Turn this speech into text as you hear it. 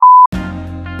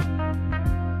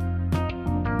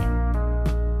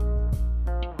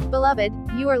Beloved,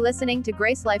 you are listening to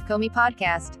Grace Life Comey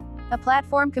Podcast, a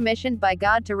platform commissioned by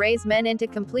God to raise men into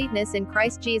completeness in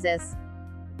Christ Jesus.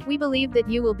 We believe that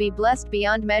you will be blessed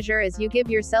beyond measure as you give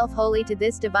yourself wholly to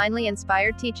this divinely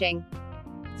inspired teaching.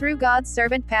 Through God's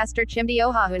servant Pastor Chimdi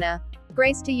Ohahuna.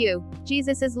 Grace to you.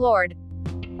 Jesus is Lord.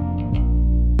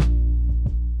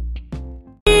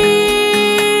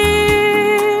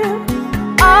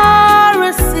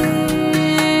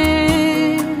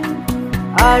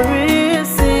 I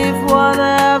receive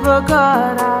whatever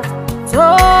God has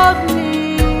told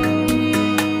me.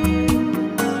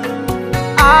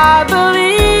 I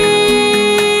believe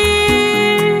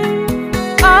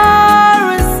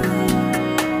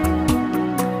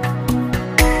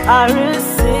I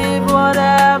receive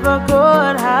whatever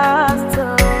God has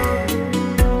told me.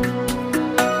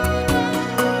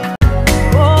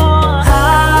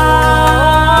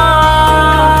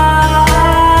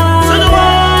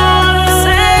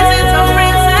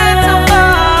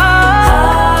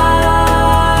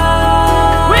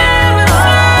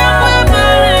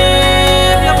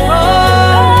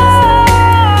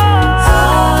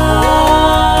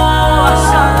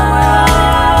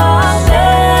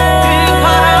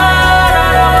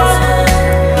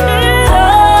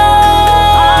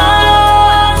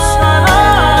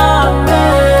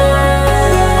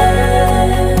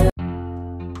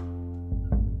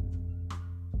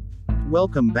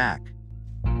 Welcome back.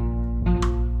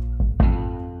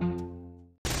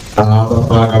 Our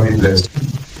Father, we bless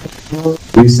you.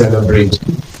 We celebrate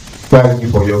you. Thank you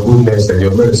for your goodness and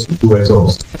your mercy towards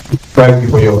us. Thank you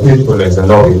for your faithfulness and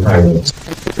loving kindness.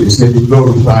 We say be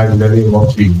glorified in the name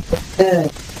of Jesus.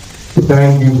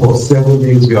 Thank you for 7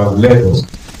 days you have led us.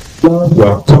 You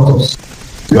have taught us.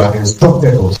 You have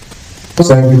instructed us.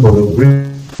 Thank you for the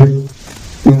great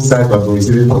insight that we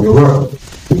received from your word.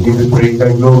 We give you praise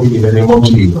and glory in the name of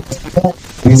Jesus.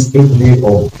 This 8th day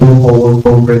of Move Forward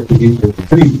Conference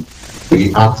 2023,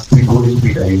 we ask the Holy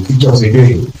Spirit that you teach us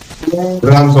again.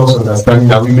 Grant us understanding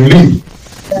that we may live.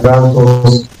 Grant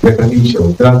us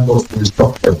recognition. Grant us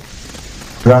instruction.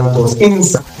 Grant us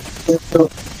insight to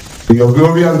your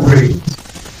glory and praise.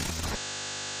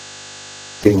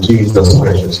 In Jesus'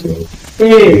 precious name.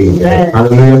 Amen.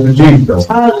 Hallelujah to Jesus.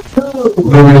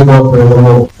 Glory to God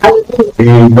forevermore.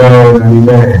 Amen and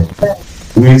amen.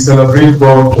 We celebrate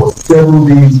God for 7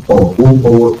 days of Move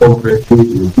Forward Conference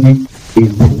 2023.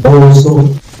 It's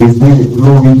been a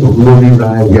glory to glory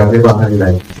life we have never had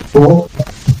like before.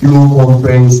 Flow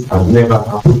conference has never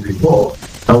happened before.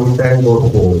 And we thank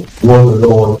God for what the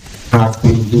Lord has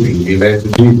been doing. Amen to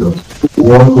Jesus. We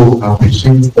want to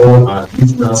appreciate all our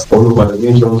listeners all over the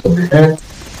nations of the earth.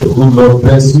 The good Lord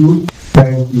bless you.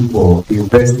 Thank you for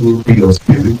investing into your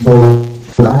spiritual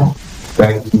life.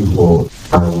 Thank you for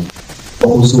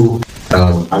also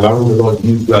allowing the Lord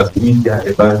use you as media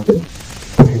evangelist.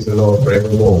 Praise the Lord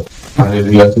forevermore.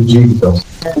 Hallelujah to Jesus.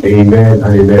 Amen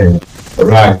and amen. All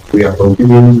right, we are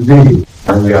continuing today,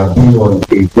 and we have been on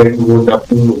a very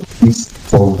wonderful peace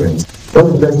conference. What a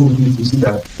blessing it is to see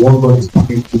that what God is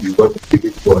speaking to you, God is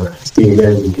speaking to us.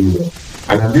 Amen and amen.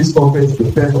 And at this conference,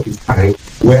 the first of its time,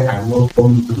 where I'm not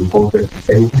coming to the conference with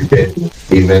any prepared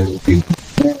notes. Amen to people.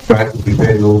 Try to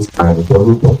prepare notes and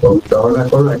follow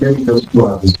all I just do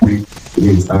have the spirit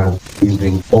is and it's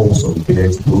been awesome.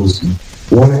 Let's proceed.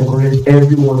 I want to encourage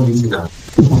everyone listener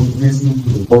to listen to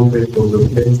the conference on the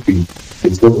first day.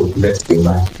 It's going to bless their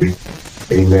life.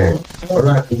 Amen. All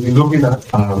right, we'll be looking at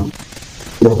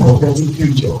the prophetic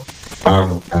future.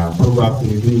 Proverbs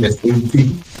 18:18.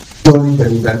 Surely there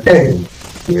is an end.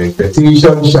 Your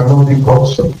expectation shall not be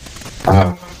cautioned.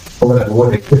 More than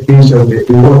one expectation, the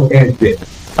word end there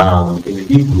in the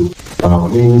Hebrew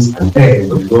means an end,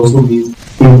 but it also means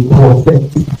a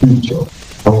prophetic future.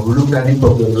 And we look at it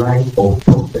from the light of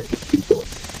prophetic future.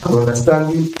 I'm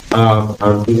understanding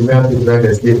and in the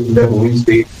United States level we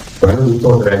say, but I know we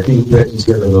thought that I think that is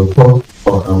going to talk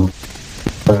or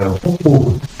a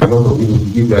lot of people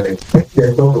give an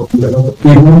expected, a lot of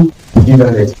people give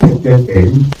an expected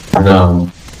end, and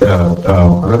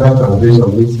another translation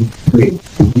makes it plain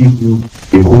to give you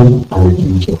a hope and a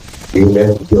future.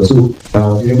 Amen. So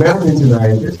the American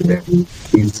tonight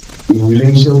is in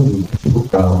relation to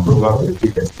Proverbs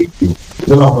 18:18.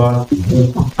 It's all about the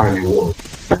hope and the work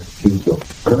and the future.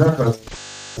 Another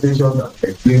translation that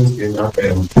explains in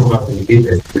Proverbs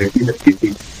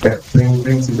 18:18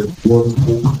 brings in the word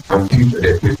hope and future,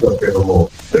 the future forevermore.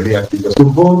 The reality. So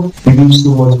God believes so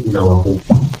much in our hope.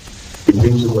 He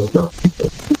believes so much in our future.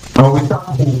 And without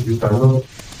hope, you cannot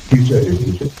future the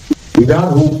future.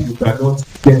 Without hope, you cannot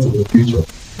get to the future.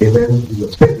 Amen.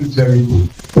 Because faith is very good.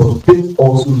 But faith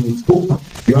also needs hope.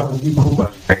 You have to give hope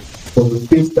and life. For the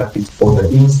faith that is on the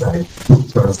inside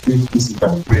to translate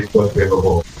physically, praise God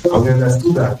forevermore. And we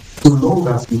understood that so long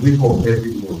as you wake up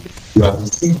every morning, you have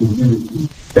received the miracle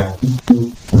that keeps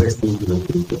you pressing into the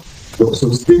future. So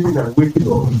sleeping and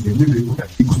waking up is a miracle that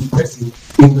keeps you pressing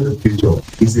into the future.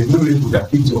 It's a miracle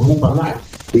that keeps your hope alive.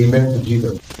 Amen to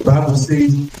Jesus. The Bible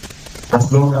says,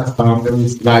 as long as there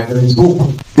is life, there is hope.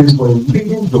 This for a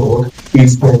living God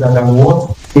is better than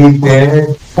what? A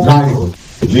dead lion.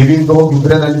 A living God is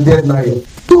better than a dead lion.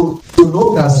 So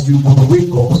long as you wake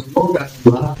up, so long as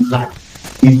you have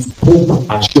life, it's hope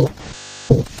assured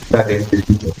that there is a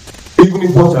future. Even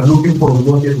if what you're looking for is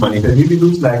not yet manifest, it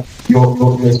looks like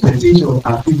your expectations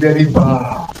are still very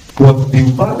bad. But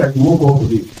the fact that you woke up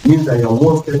today means that you're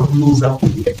one step closer to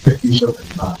the expectation that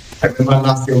you have. I remember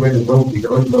last year when the world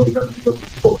began to become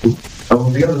for two. And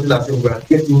we began to say that we are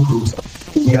getting closer.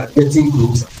 We are getting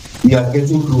closer. We are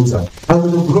getting closer. And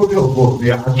with the glory of God, we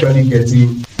are actually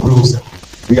getting closer.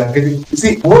 We are getting.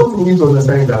 See, what we need to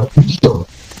understand is that vision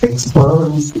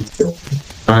expands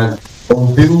itself and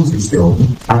unveils itself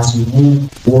as you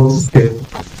move one step.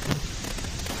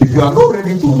 If you are not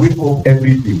ready to wake up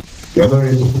every day, you are not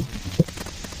ready to.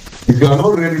 If you are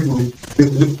not ready to,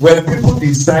 when people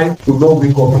decide to not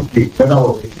wake up every day,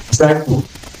 they decide to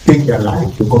take their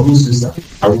life, to commit suicide,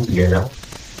 are we together?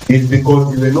 It's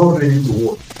because they were not ready to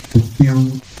work, to feel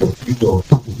the future,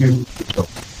 to feel the future.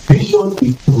 Vision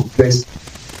is progress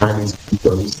and is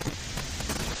futuristic.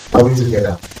 Are we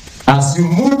together? As you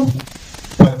move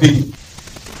per day,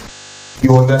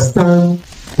 you understand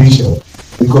vision,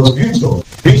 because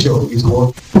vision is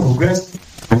what progress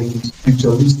and it is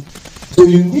futuristic. So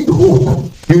you need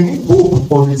hope. You need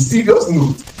hope on a serious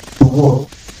note to what?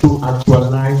 To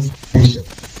actualize vision.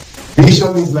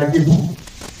 Vision is like a book.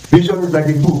 Vision is like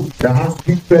a book that has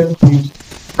different pages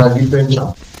and different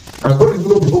chapters. And God is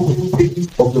going to be opening pages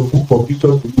of the book of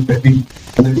vision to you per day,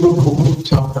 and they're going to be opening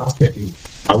chapters per day.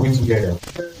 Are we together?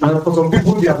 And for some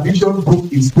people, their vision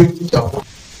book is 20 chapters.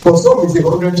 For some, it's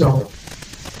 100 chapters.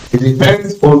 It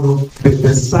depends on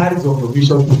the size of the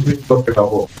vision to bring God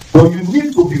about. But you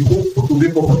need to be hopeful to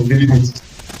wake up on a daily basis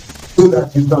so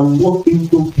that you can walk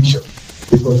into vision.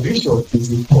 Because vision is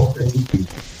a prophetic thing.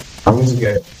 Are we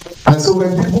together? And so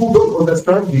when people don't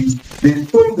understand this, they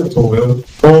throw in the towel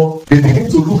or they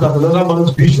begin to look at another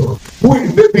man's vision, who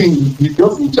is maybe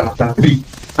just in chapter 3,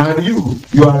 and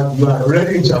you are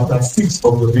already in chapter 6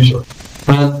 of the vision.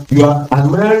 And you are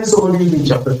admiring somebody in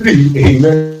chapter 3,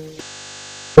 amen.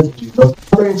 Jesus.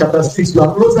 In chapter 6, you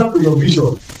are closer to your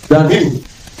vision than him.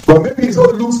 But maybe it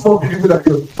looks more beautiful than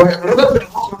you. But another thing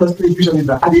I understand vision is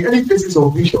that at the early phases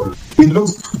of vision, it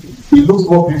looks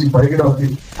more beautiful.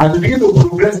 As you begin to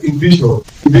progress in vision,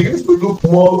 it begins to look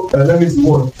more, let me see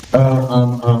what, if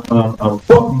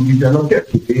you are not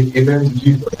careful. Amen to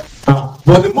Jesus.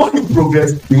 But the more you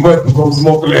progress, the more it becomes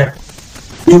more clear.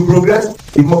 In progress,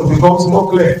 it becomes more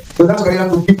clear. So that's why you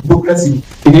have to keep progressing.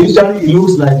 Initially, it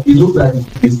looks like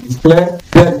it's clear.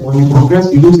 Then, when you progress,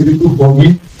 it looks a little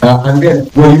foggy. And then,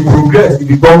 when you progress, it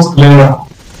becomes clearer.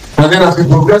 And then, as you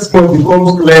progress more, it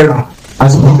becomes clearer.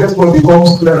 As you progress more, it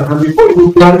becomes clearer. And before you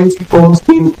know, clarity comes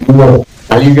in more.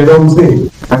 And you get what I'm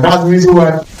saying? And that's the reason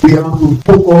why we have to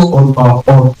focus on the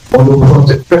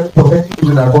prophetic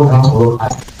vision that God has for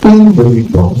us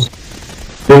individuals.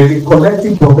 There is a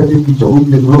collective prophetic picture, which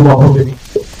is a global prophetic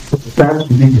picture. It's time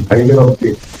to live it, and you get what I'm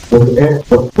saying? For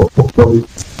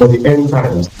the end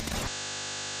times.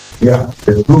 Yeah,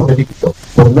 there's a global prophetic picture.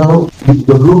 But now, the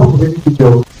global prophetic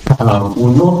picture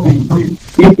will not be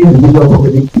brief. If individual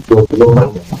prophetic picture will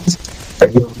not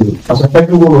find their place. As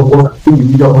every one of us,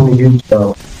 individual born again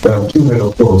children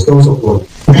of God, sons of God,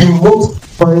 we must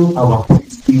find our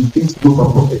place in this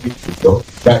global prophetic picture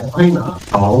that find our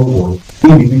own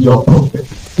individual prophet.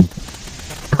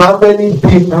 How many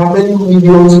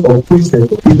millions of Christians,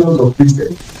 billions of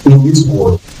Christians in this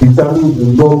world determine the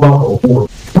number of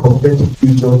what prophetic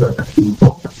futures that are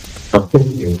important and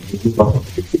taken in the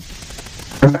prophetic.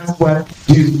 And that's why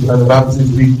Jesus and the Bible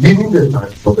says, redeeming the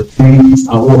time for the days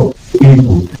are what?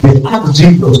 Evil. They asked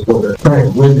Jesus for the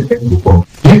time when the end will come.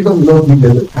 Jesus did not give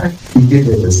them the time, he gave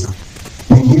them the sign.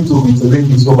 We need to reiterate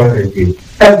this over again.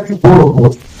 Every one of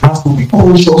us has to be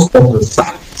conscious of the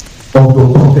signs of the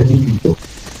prophetic future.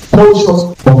 Conscious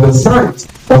of the signs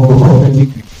of the prophetic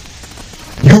future.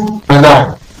 You and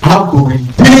I have to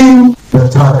redeem the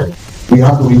time. We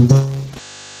have to redeem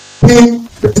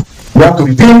the time. We have to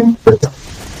redeem the time.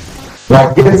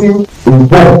 Like getting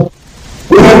involved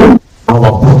in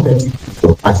our prophetic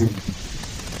future as it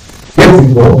is. Get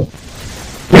involved.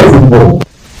 Get involved.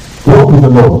 Walk with the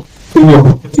Lord in your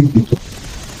prophetic future.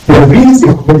 There is a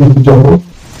prophetic future.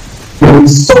 There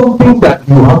is something that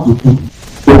you have to do.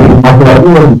 You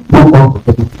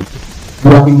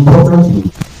are important to me.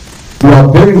 You are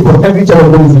very important. Every child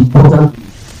of God is important.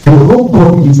 And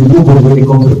nobody is a nobody when it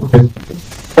comes to the prophetic.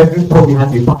 Everybody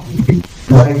has a part to play.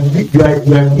 You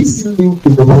are listening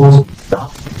in the world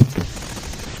now.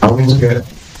 Are we together?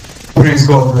 Praise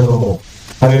God forevermore.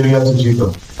 Hallelujah to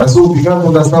Jesus. And so we began to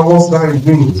understand what sign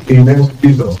means. Amen to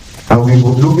Jesus. And we were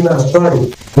looking at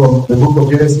sign from the book of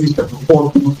Genesis chapter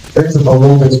 14, chapter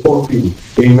 1, verse 14.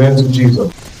 Amen to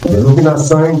Jesus. We're looking at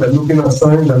signs, we're looking at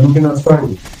signs, we're looking at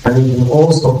signs. And it's been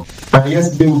awesome. And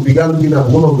yesterday we began looking at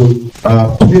one of the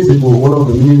 2 days ago, one of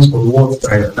the meanings for the word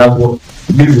sign, and that was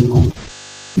miracle.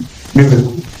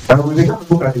 Miracle. And we began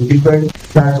to look at the different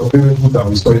types of miracles that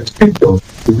we saw in scripture.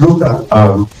 We looked at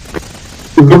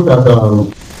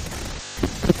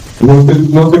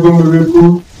notable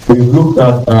miracle. We looked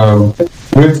at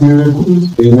great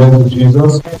miracles. Amen to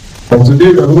Jesus. And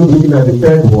today we are going to be looking at the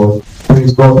third one.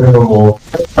 Praise God forevermore.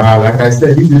 Like I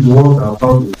said, this is the one that I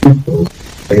found in scriptures.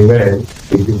 Amen.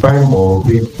 If you find more,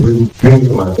 please bring to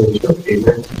my attention.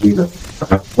 Amen to Jesus.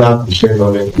 I'm glad to share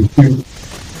knowledge with you.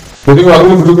 Today we are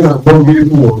going to be looking at one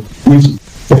beautiful one, which is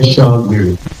special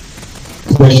miracle.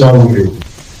 Special miracle.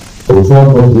 So before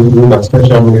God will look at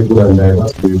special miracle and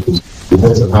diverse miracles, the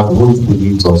person has going to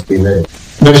believe us. Amen.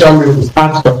 Special miracles,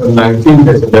 Acts chapter 19,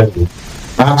 verse 11.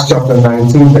 Acts chapter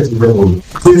 19, verse 11.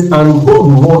 Says, and God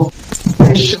wrought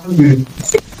special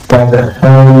miracles by the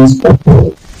hands of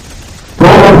Paul.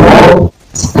 God wrought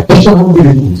special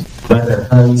miracles by the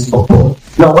hands of Paul.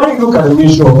 Now, when you look at the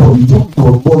ministry of Paul, you think it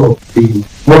was one of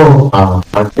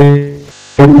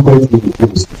everybody in the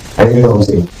place. I hear what I'm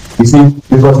saying. You see,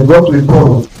 because it got to a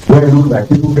point where it looked like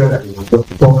people felt that he was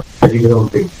just a talk, and you get what I'm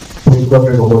saying. When he got to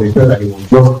a they felt that he was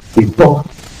just a talk.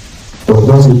 It was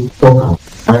just a talker.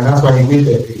 And that's why he made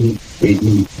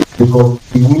because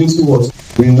his ministry was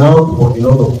renowned for a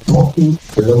lot of talking,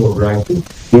 a lot of writing.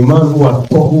 A man who had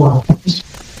preached,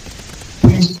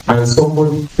 and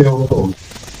somebody fell from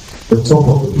the top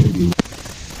of the building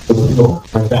to the floor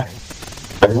and died.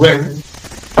 And he went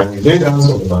and he laid hands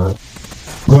on the man,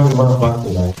 got the man back to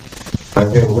life, and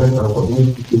then went and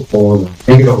continued to keep on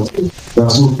hanging on to him. Now,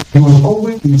 so he will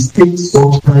always mistake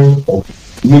such kind of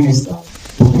minister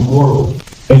to be more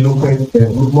eloquent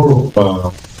and more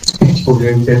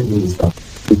speech-oriented minister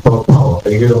without power.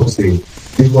 And you get what I'm saying?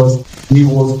 Because he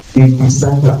was a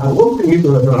discipler. And one thing you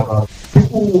don't know about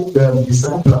people who are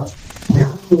disciples, they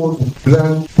want to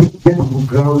get people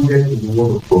grounded in the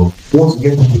Word of God. Want to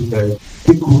get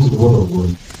people to the Word of God.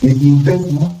 They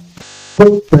invest more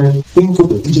time into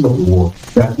the teaching of the Word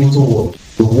than into what?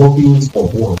 The workings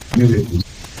of what? Miracles.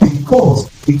 Because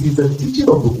it is the teaching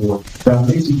of the Word that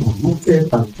makes you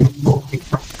rooted and talking.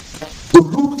 So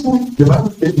look through the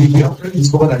Bible said we have already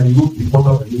discovered that he wrote before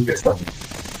the New Testament.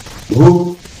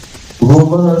 Wrote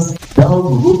Romans down to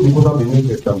wrote before the New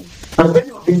Testament. And many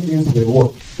of these things were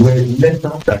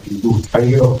letters that he wrote. And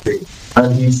you know what I'm saying?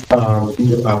 And he's probably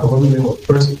the name of the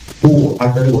person who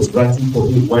actually was writing for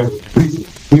him while he was in prison.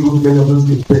 He wrote many of those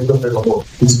things, about.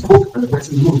 He spoke and the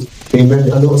person wrote. Amen.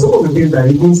 And there were some of the things that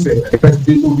he even said, the person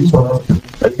didn't know this one after.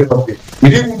 And he kept up there. He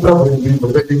didn't plan for him,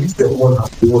 but they did the one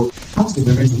after the one. That's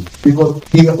the reason. Because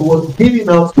he was giving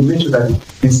out to make sure that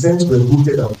the sense were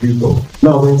rooted and built up.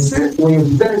 Now, when your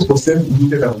desire is for sense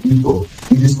rooted and built up,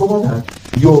 you discover that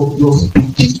your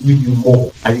speech will be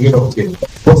more and you get up there.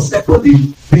 But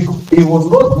secondly, he was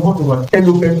not much of an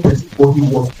eloquent person, but he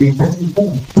was a person who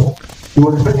would talk. He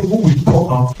was a person who will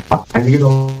talk out and you get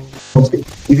up there.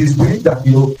 It is believed that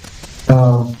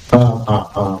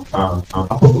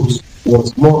Apollos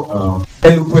was more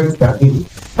eloquent than him.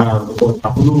 Because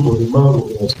Apollos was a man who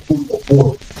was full of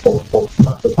words,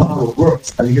 of the power of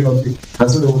words, and you get what I'm saying. And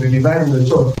so there was a divide in the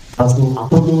church as to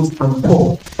Apollos and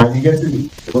Paul, and you get it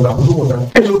because Apollos was an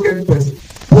eloquent person.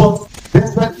 But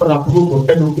despite that Apollos was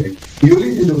eloquent, he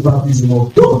only did the baptism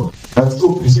of John, and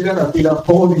so Priscilla and Aquila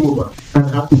called him over and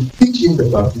had to teach him the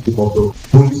baptism of the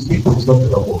Holy Spirit. Was not the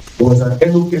He was an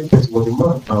eloquent person, was a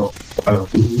man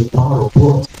with the power of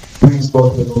words. Praise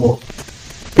God forevermore.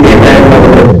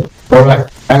 All right,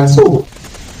 and so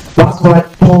that's why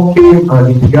Paul came and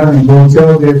he began to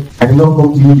tell them, I did not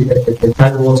come to you the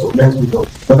kind of words of men's wisdom.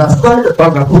 But aside the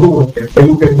fact that Paul was a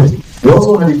eloquent person, he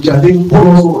also had a challenge. Paul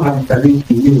also had a challenge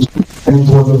in ministry, and it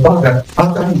was the fact that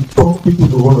after he taught people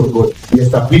the word of God, he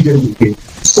established them again.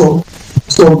 So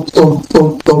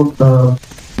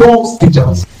false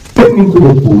teachers came into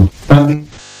the pool and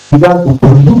began to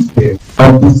pollute them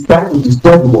and decide to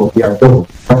destroy what they had done.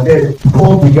 And then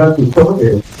Paul began to tell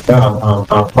them,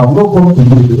 I'm not going to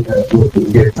use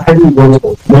the tiny words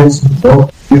of men's wisdom,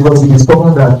 because he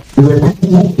discovered that there were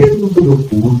people who came into the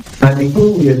food and they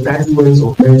came with the entitlements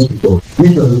of men's people,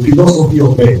 which was the philosophy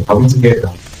of men. Are we together?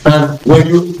 And when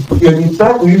you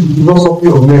try to use the philosophy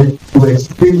of men to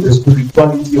explain the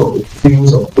spirituality of the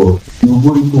things of God, you will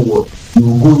go into what? You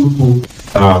will go into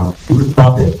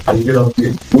pattern, and you get what I'm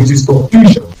saying, which is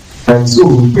confusion. And so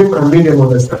we came and made them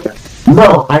understand that.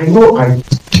 Now I know I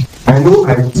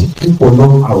teach you for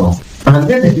long hours. And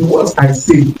then the words I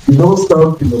say, you don't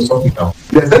sound philosophical.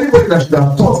 There's anybody that should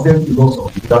have taught them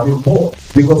philosophy, that have been Paul.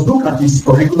 Because look at his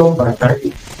curriculum by time.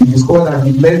 He discovered that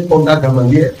he learned under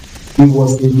Gamaliel. He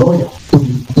was a lawyer to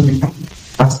the people.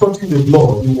 As studying the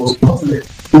law, he was confident.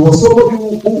 He was somebody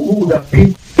who would have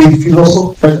been a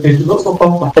philosopher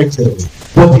by excellence.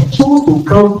 But he chose to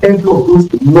count every of those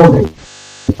knowledge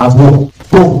as well.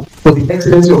 So, for the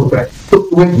excellency of Christ. So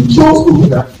when he chose to do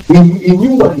that, he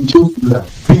knew what he chose to do that.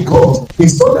 Because he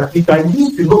saw that he can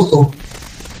use philosophy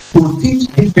to teach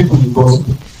these people the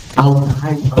gospel and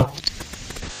hide Christ.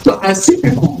 So I see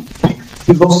people pick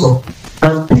philosophy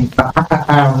and pick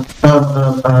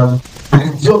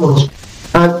ideology,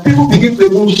 and people begin to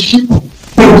even ship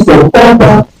things from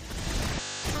other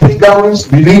pagans,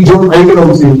 religion, and you know what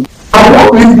I'm saying. And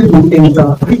what these people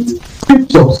interpret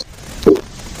scriptures.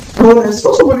 So I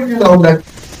saw somebody now like,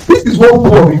 this is what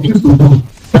Paul refused to do,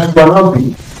 and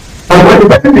Barnabas. And when the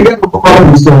person began to come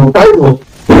up with some kind of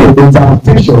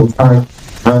interpretations, and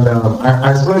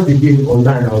I saw it again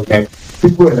online, I was like,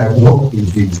 people were like, what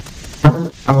is this?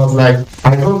 And I was like,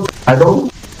 I'm not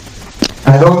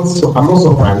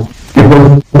surprised,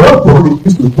 because what Paul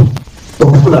refused to do,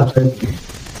 some people are trying to do.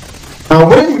 And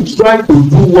when you try to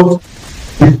do what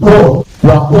the Paul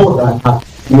that are,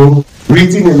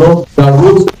 written a lot, that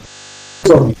wrote,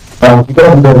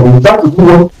 because when you try to do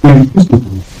what they refuse to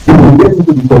do, you will get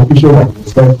into the confusion and you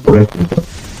stand correctly.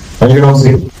 And you know what I'm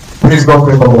saying? Praise God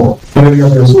forevermore.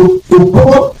 So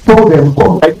Paul told them,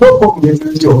 come, I don't come in the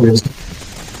excellency of mercy.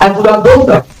 I could have done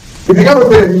that. If you can't tell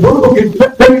them, you don't okay,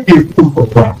 let me give food for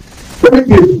Christ. Let me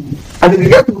give food. And if you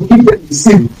get to give them the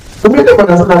sin, to make them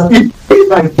understand as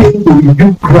if I came to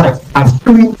reveal Christ as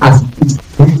clean as it is,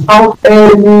 without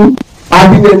adding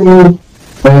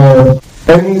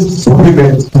any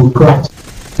supplement to Christ,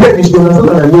 then you should understand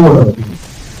that I know what I'm doing.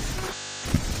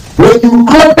 When you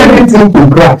add anything to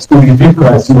Christ, to reveal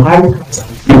Christ, you hide Christ and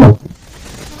reveal him.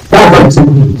 That's what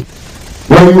it means.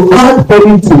 When you add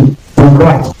anything to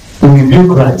Christ, to reveal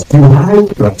Christ, you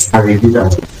hide Christ and reveal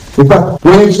him. In fact,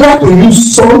 when you try to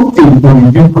use something to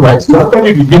reveal Christ, you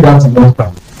actually reveal that in your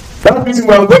time. That's the reason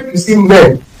why when you see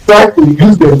men try to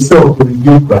use themselves to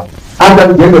reveal Christ, and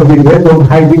at the end of the day, they end up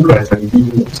hiding Christ and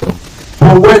revealing themselves.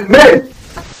 But when men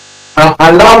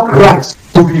allow Christ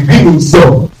to reveal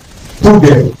himself to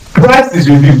them, Christ is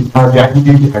revealed and they are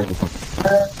hidden behind him.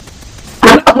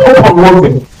 And I'm not one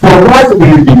thing. For Christ to be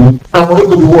revealed, I'm going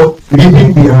to be what?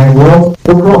 Hidden behind what?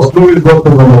 The cross. Glory to God for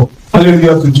the Lord.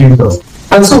 Hallelujah to Jesus.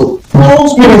 And so,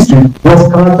 Paul's ministry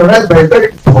was characterized by a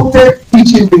very potent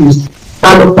teaching ministry.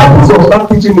 And the purpose of that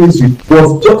teaching ministry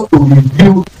was just to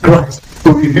reveal Christ.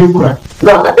 To reveal Christ.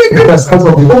 Now, I think you understand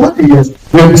something. Over the years,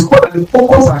 we have discovered that the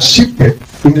focus has shifted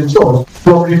in the church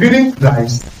from revealing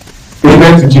Christ,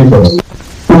 amen, to Jesus,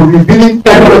 to revealing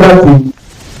every other thing.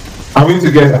 Are we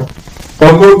together?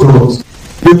 Unknown to us.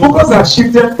 The focus has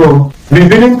shifted from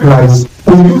revealing Christ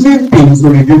to using things to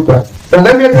reveal Christ. Now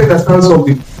let me understand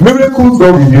something. Miracles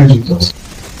don't reveal Jesus.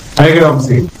 I get what I'm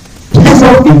saying. Jesus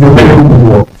is the miracle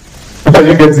work. Are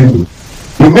you getting it?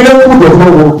 The miracle does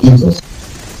not work Jesus.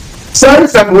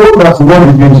 Signs and wonders will not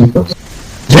reveal Jesus.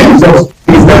 Jesus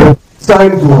is the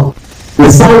sign one. The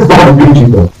signs don't reveal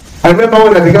Jesus. I remember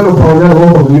when I began to found out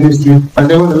one of the ministry, and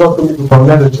then when the Lord told me to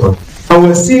found out the church, and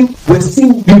we're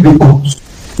seeing miracles.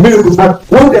 Miracles. And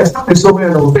when they started somewhere,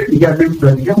 and I was saying, "Yeah, miracles,"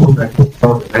 and the guy was like,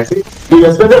 I said, "You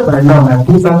expected by now, my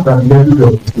closer than the level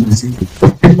of the city."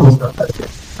 People start like that.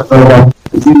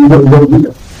 You don't do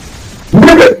that.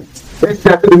 Let's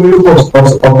check the miracles of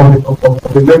the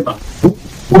member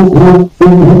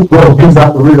who God gives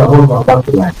that to read the whole of our back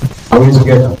to life. Are we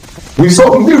together? We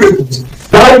saw miracles.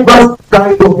 Diverse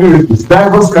kind of miracles.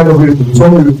 We saw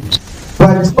miracles.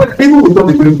 But it's not people who thought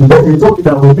the miracle, but they thought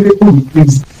that the miracle will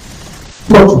please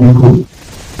not to be good.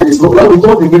 And it's not like we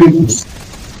thought the miracles.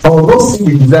 I will not see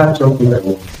the desired something like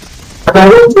that. And I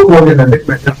went to one and I let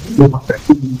myself go back that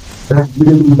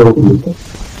miracle that will be.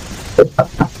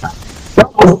 That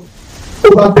was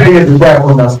over 3 years ago I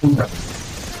understood that.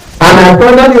 And I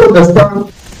finally understand,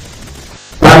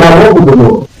 and I walk with the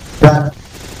Lord, that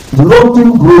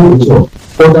nothing grows in church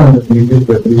other than the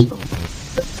revelation of God.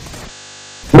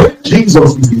 When Jesus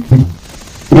is the king,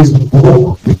 his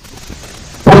work.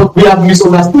 But we have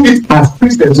misunderstood it as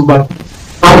Christians over.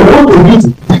 And we want to use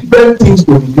different things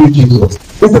to reveal Jesus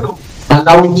instead of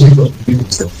allowing Jesus to reveal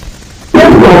himself. If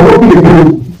you are working a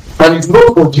miracle and it's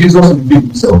not for Jesus to reveal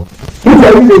himself, if you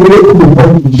are using a miracle to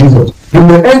point to Jesus, you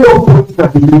will end up pointing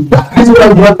at the miracle. That is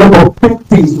why we have a lot of fake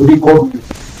things to recall you.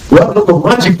 We have a lot of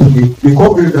magic today. We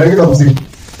call it the of sin.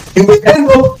 You will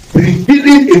end up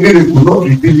revealing a miracle, not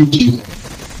revealing Jesus.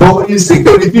 But when you seek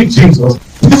to reveal Jesus,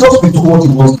 Jesus will do what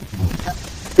he wants to do.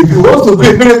 If he wants to do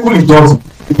a miracle, he does it.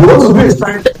 If you want to do a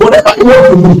sign, whatever you want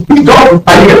to do, he does it.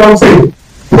 And you get what I'm saying?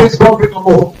 Praise God, praise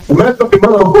God. The man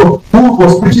of God who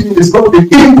was preaching in the school of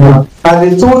India,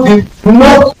 and they told him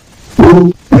not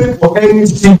to pray for any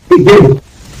sick again.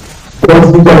 Because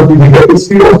he became a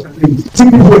serious challenge. Sick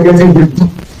people were getting victim.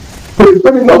 So he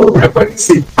told him not to pray for any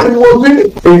sick. And he was doing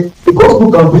a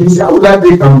gospel campaign. He said, how would I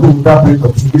they can do without praying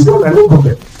for sick? He said, I no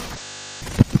problem.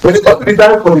 When it got to the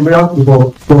time for the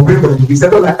miracle for praying for him, he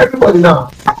said, like everybody now.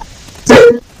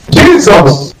 Say,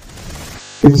 Jesus.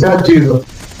 He said, Jesus,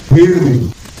 heal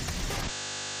me.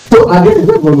 So again, he's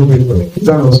not going to pray for him. He's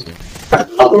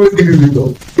not going to give you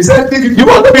wisdom. He said, you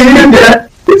want to be healed there?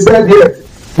 He said, yes.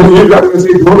 So you got to say,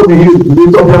 you want to be healed.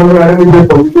 You talk about let me pray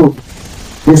for you.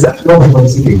 He said, not for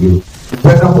sick again.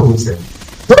 Better for himself.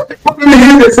 So they want to be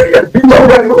healed. They say, yes. You talk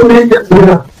about you want to be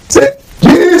healed. Say,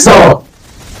 Jesus.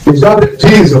 He said,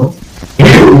 Jesus,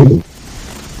 heal me.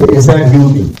 He said, heal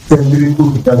me. He said, miracle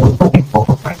began to talk.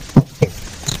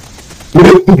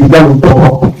 Miracle began to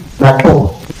talk. Like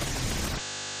talk.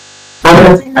 And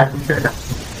I think I can say that.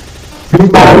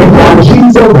 Because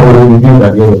Jesus will reveal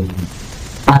that you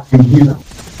as a healer.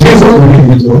 Jesus will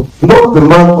reveal, not the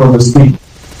man on the street.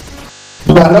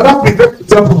 So another prefect to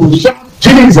tell people, shout,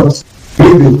 Jesus,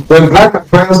 when black and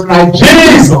friends cry,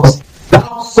 Jesus,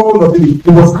 thou son of David.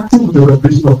 He was acting with the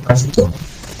revelation of Christ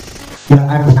himself. Yeah,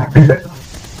 I prefect that.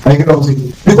 I get what I'm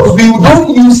saying. Because we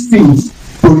don't use things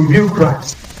to reveal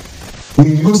Christ.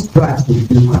 We use Christ to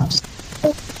reveal Christ.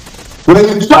 When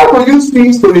you try to use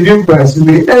things to reveal Christ, you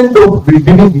may end up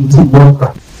revealing into one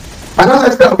Christ. And as I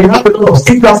said, we have a lot of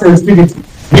seeker sensitivity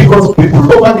because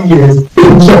people over the years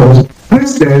in church,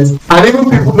 Christians, and even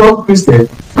people not Christians,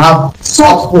 have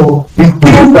sought for the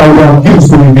things that we have used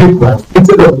to reveal Christ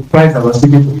instead of the Christ that was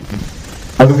seeking to reveal.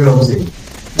 I don't know what I'm saying.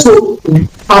 So,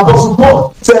 Apostle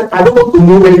Paul said, I don't want to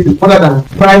know anything other than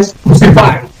Christ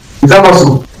crucified. Is that not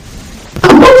so?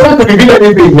 I'm not trying to reveal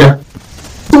anything here.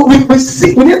 So we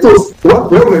see, we need to, when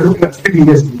we're looking at Stephen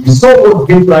yesterday, we saw what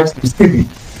gave rise to Stephen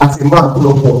as a man full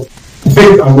of what?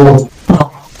 Faith and what?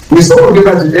 We saw what gave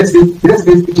rise to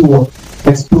yesterday's teaching what?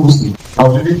 Explosive. I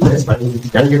was really blessed by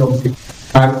it. Can you get what I'm saying?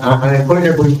 And I encourage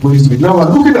everybody to police it. Now we're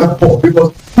looking at Paul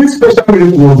because this special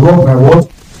miracle was wrought by what?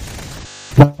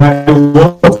 By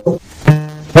what?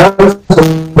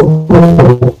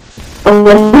 And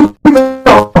we're looking at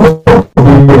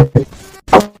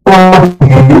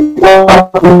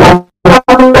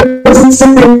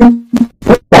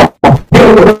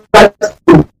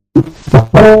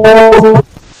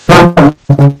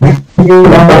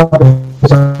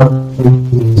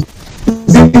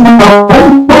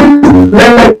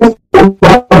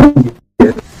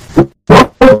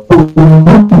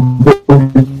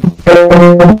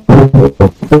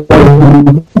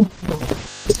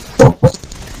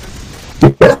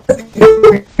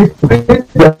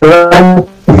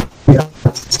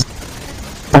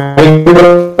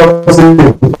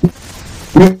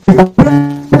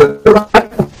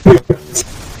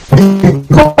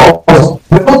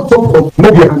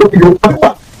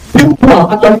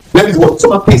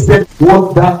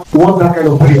what that kind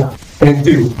of prayer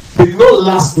entails. It did not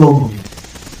last long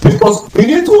because we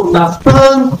need to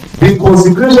understand the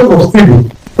consecration of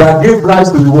Stephen that gave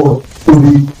rise to the world, to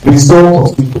the result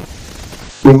of Stephen.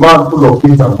 The man full of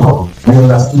faith and power. We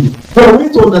understood it. So we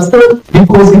need to understand the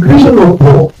consecration of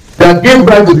Paul that gave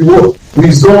rise to the world,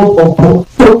 result of Paul.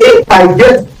 So if I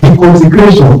get the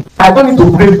consecration, I don't need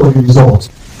to pray for the result.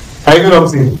 Are you know what I'm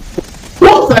saying?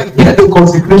 Once I get the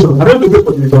consecration, I don't need to pray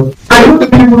for the result. I know the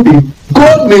people think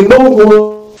God may not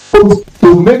want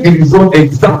to make the result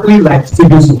exactly like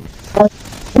Stephen.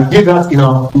 We did that in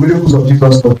our miracles of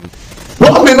Jesus story.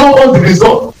 God may not want the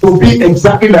result to be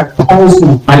exactly like Paul's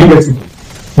and liberty.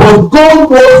 But God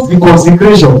wants the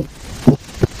consecration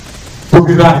to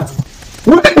be right.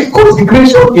 When the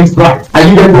consecration is right, and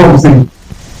you get what I'm saying,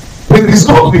 the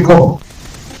result will come.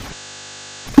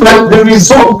 Like the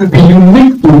result will be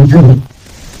unique to you.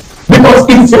 Because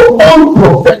it's your own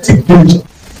prophetic future.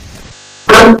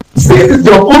 And since it's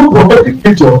your own prophetic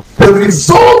future, the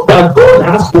result that God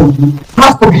has for you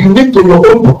has to be unique to your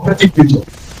own prophetic future.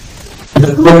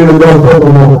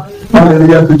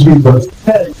 Hallelujah to Jesus.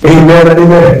 Amen and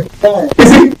amen. You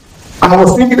see, I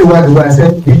was thinking the word I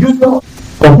said the usual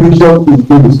completion in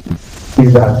ministry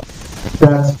is that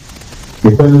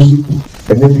the fellowship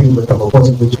and everything become a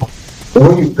possible job. But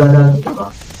when you gather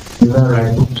together, you now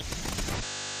write books.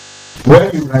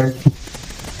 When you write,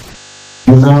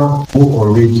 you now go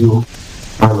on radio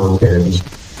and on television.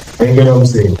 And you get what I'm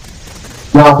saying?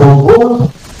 Now, for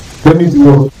God, let me see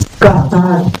what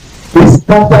scattered. He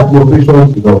scattered the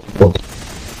operation in our God.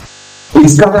 He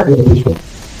scattered the operation.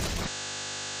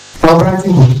 I'm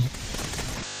writing books.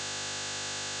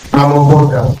 I'm on board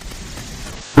now.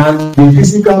 And the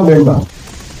physical members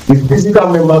of this place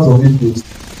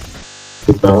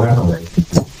is my wife and my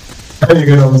kids. And you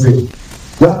get what I'm saying?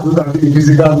 Those are the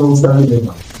physical non-standing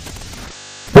members.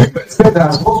 People expect that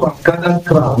I'm supposed to have gathered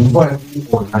crowd before I do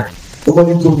online.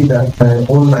 Somebody told me that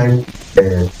online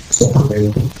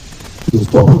supplementing is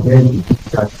supplementing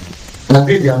that. And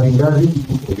they have been gathering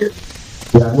people together.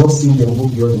 They are not seeing them go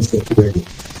beyond the step already.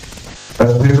 And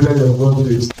the privilege of God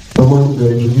is someone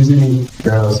introducing me in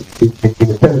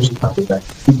the fellowship after that.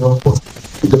 It's not possible.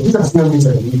 Because these are senior means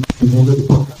I need to do the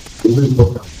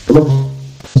program. A lot of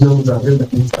senior means are very that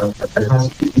I have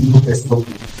to do testimony.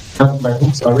 And my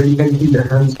books are already in the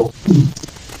hands of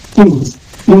things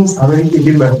are already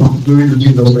taken by book. Glory to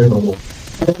Jesus very normal.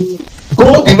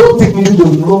 God did not take me to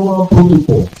the normal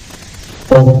protocol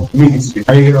of ministry.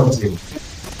 Are you hearing what I'm saying?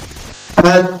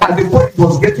 And at the point it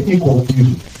was getting me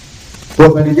confused.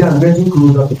 But by the day I'm getting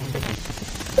closer to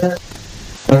it.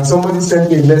 And somebody sent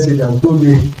me a message and told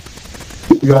me,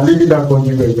 you are leaving that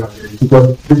country where you are living.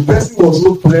 Because the person was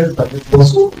so blessed by it,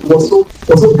 was so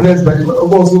blessed by it,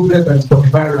 was so blessed by the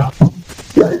Spotify rap.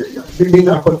 You are leaving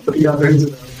that country, you are very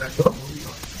good.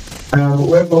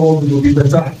 Where God wants to be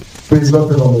better, praise God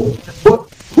for all. But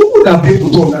who would have been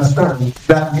able to understand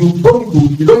that you don't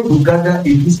need to gather a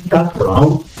physical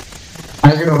crowd? I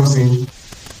get what I'm saying.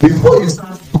 Before you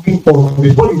start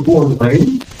before you go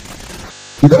online,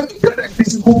 you don't get a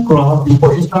physical crowd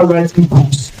before you start writing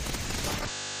books.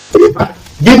 If I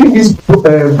give me this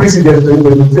president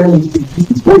when you tell me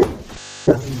this is going,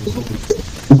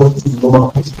 but this is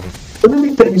normal. But let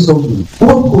me tell you something.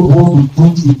 What God wants to do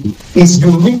to you is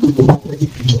unique to the prophetic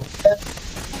future.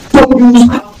 So you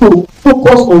have to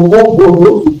focus on what God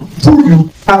wants to do to you and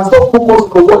stop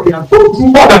focusing on what He has done to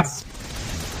others.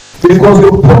 Because the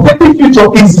prophetic future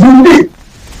is unique.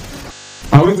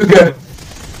 Are we together?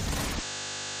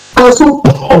 And so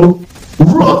Paul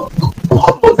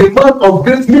was a man of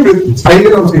great miracles. Are you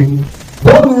hearing what I'm saying?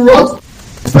 God wrought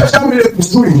special miracles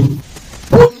through him.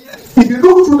 But yet, if you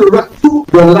look through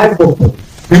the life of Paul,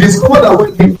 you discover that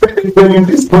when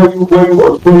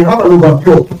you have an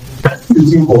overview of that's the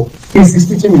thing Paul is his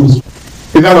teaching ministry.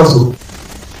 Is that also?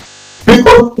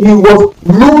 Because he was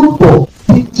known for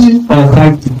teaching and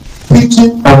writing.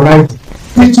 Teaching and writing.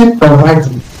 Teaching and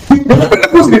writing.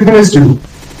 That was the ministry.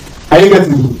 Are you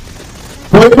getting me?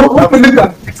 But you don't have to look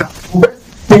at it.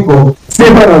 Think of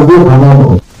Satan and go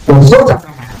along. For such as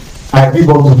I give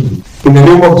unto you. In the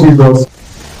name of Jesus,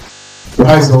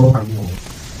 rise up and go.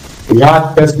 He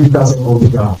had first Peter, second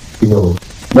Peter,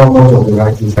 not much of the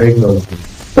writings. Are you getting me?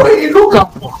 But you look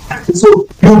at Paul, so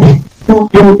you'll be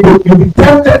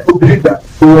tempted to believe that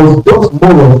he was just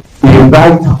more of a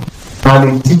writer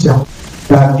and a teacher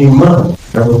than a man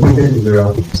that operated in the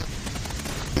miracles.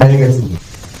 Can you get it?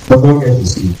 But don't get to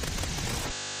see.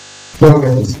 Don't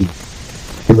get to see.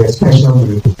 They were special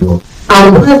miracles to God.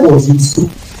 And why was it so?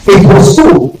 It was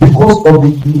so because of the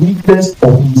uniqueness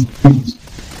of his ministry,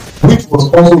 which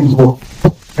was also his work.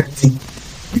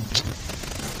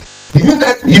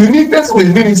 The uniqueness of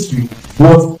his ministry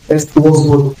was the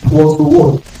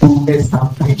word to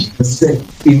establish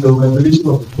himself in the revelation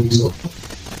of the things of God.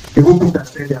 Even Peter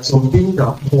said there are some things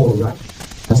that Paul write,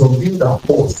 and some things that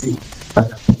Paul say, and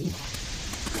that people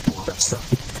understand.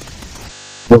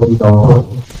 But with our God,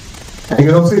 and you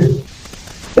know what I'm saying?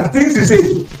 There are things to say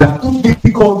that are too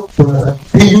difficult to understand.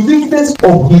 The uniqueness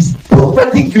of his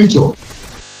prophetic future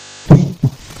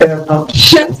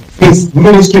shaped his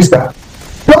ministry style.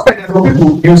 Just like there are some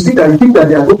people, you see that you think that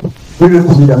they are not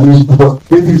miracles in their ministry because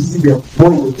maybe you see them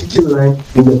more in the teaching line,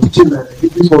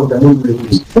 this one that no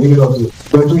miracles.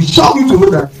 But to shock you to know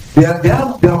that there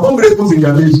are more miracles in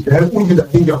their ministry. There are people that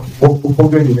think they are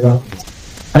performing in miracles.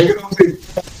 And you know what I'm saying?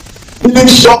 It will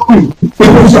shock you. It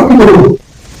will shock you.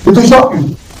 It will shock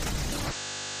you.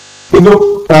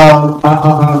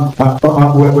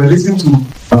 We're listening to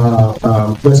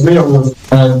West Mayor was,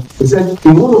 and he said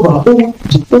in one of our own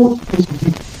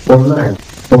online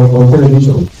on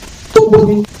television,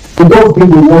 somebody who don't bring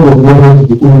the word of God to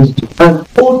the old and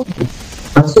old people,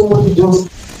 and somebody just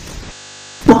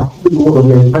word of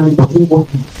God and it doesn't work.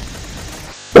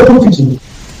 Don't teach me.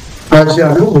 And she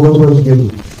has not forgotten what she gave me.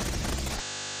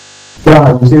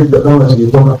 Yeah, you say that now she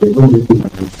is talking about it.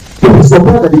 You be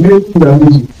surprised at the many things that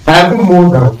means I haven't more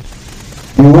than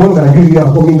the one that you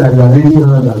are coming that you are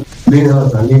laying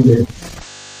hands and laying there.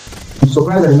 You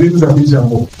surprised at the many things that means you are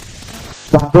more.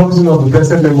 That promising of the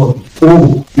blessed memory.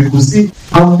 Oh, you could see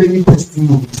how many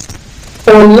testimonies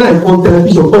online, on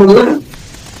television, online.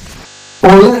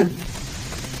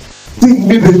 See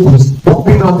miracles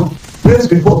popping up,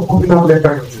 praise report popping up left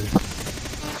and right.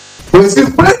 But you see,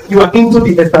 when you are into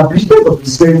the establishment of the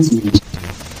saints ministry,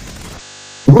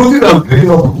 rooted and growing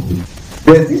up,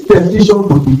 there is this temptation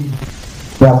to believe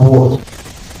that what?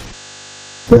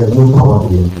 There is no power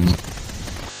in it.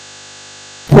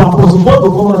 For Apostle Paul to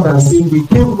come out and say, we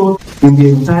came not in the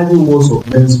entirely walls of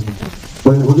men's will,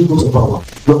 when the Holy Ghost of power.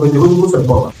 But when the Holy Ghost of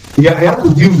power, he had to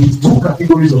deal with two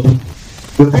categories of people.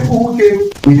 The people who came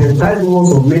with the entirely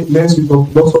walls of men's will,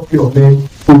 philosophy of men,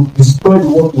 to destroy the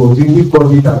work was doing, which God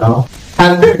did allow.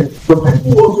 And then the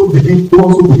people who also believe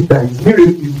that his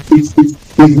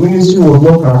ministry was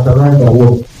not characterized by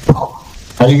what? Power.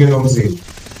 Are you getting what I'm saying?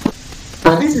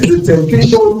 And this is the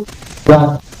temptation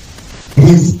that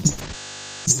his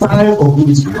style of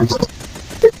ministry is.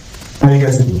 Are you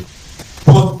getting it?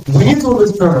 But we need to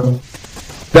understand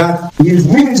that his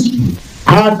ministry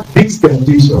had this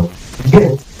temptation,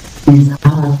 yet it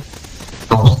had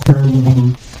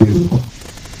outstanding miracles.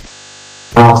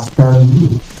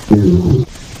 Outstanding miracles.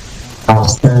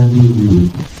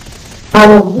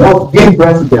 And what gave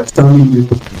rise to the outstanding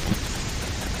miracles?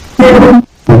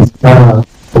 His power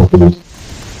of grace.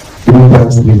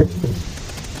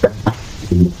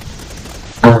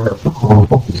 And the power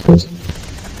of his presence.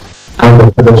 And the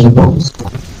fellowship of his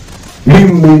God. He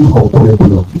made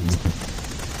comfortable of it.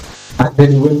 And then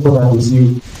he went forward to say,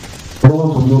 I don't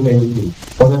want to know anything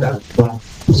other than God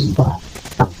is bad.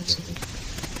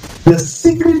 The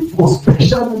secret for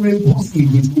special miracles in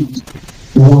his ministry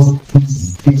was his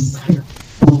desire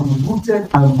to be rooted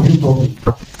and built up in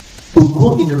Christ, to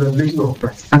grow in the revelation of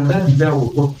Christ. And that desire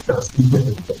was what has given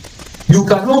him. You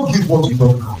cannot give what you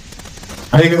don't have.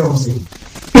 Are you getting what I'm saying?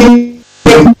 It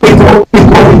was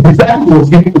the desire he was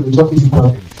giving to the churches in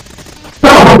Christ.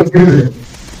 That's what was given to them.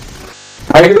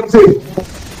 Are you getting what I'm saying?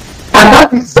 And that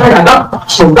desire, that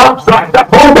passion, that drive, that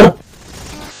hunger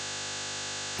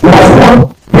was what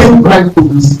gave rise to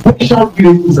the special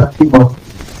miracles that came out.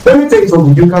 Let me tell you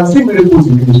something. You can see miracles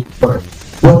in ministry,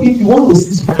 but if you want to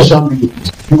see special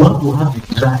miracles, you have to have the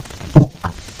drive.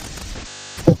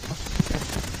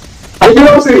 Are you getting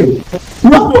what I'm saying?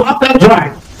 You have to have that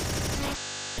drive.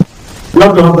 You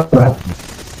have to have that drive.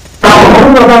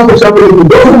 Now, about special miracle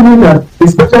doesn't mean that the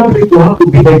special miracle have to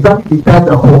be exactly the type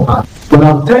of heart. But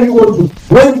I'll tell you what,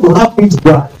 when you have this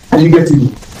drive and you get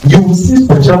it, you will see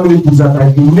special miracles that are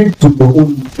unique to your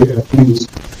own ministry,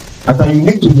 that are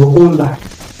unique to your own life,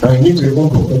 that are unique to your own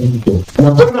community. And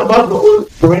I'm talking about the whole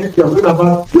community. I'm talking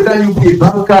about whether you be a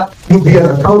banker, you be an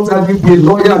accountant, you be a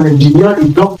lawyer, an engineer, a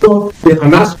doctor,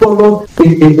 an astronaut, a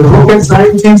rocket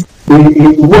scientist,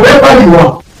 whatever you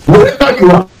are,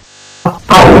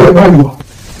 however you are.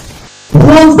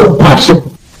 Once the passion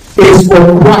is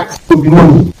for Christ to be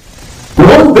known,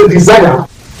 once the desire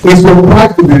is for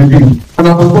Christ to be revealed, and I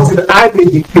was saying that I may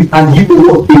decrease and you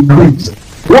will increase.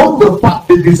 Once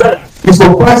the desire is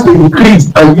for Christ to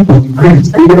increase and you will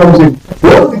decrease, and you know what I'm saying?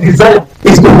 Once the desire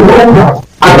is to know Christ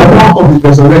and the power of his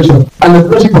resurrection and the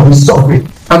fellowship of his suffering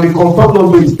and the confirmed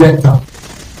number is better.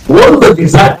 Once the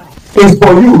desire is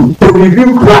for you to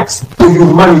reveal Christ to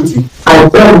humanity, I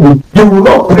tell you, you will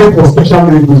not pray for special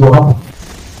miracles to happen.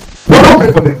 You don't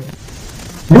pray for them.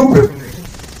 You pray for them.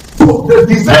 So the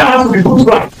desire has to be put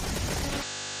right.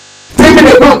 Taking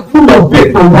a man full of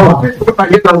faith and power. Faith to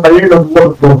get and by the end of the word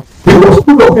of God. He was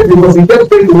full of faith because he kept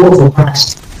saying the words of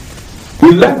Christ.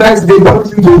 He left that day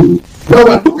baptizing to you. Now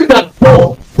we're looking at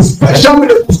Paul. The special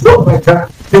miracles not by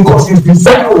that because his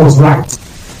desire was right.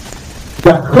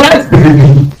 That Christ believed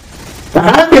him. That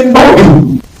I may know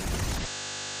him.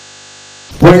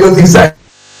 When your desire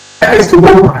is to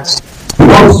know Christ, you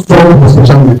don't struggle for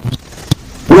special miracles.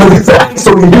 Your desire is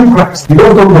to reveal Christ, you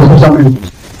don't struggle for special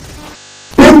miracles.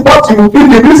 If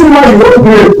the reason why you want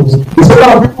miracles is so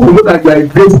that people will know that you are a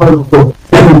great man of God,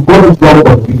 then you go into God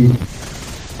of the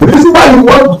The reason why you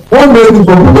want miracles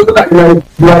for people to know that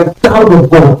you are a child of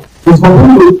God is for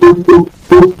people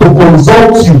to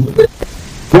consult you.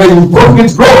 When you got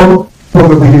it wrong from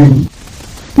the beginning.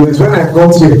 Because when I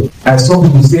got here, I saw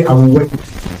people say, I will work it.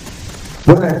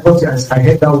 When I got here, I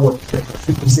heard that word.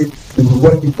 People say, they will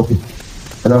work it for me.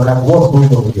 And I was like, what's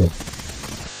going on here?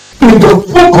 If the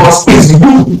focus is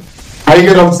you Are you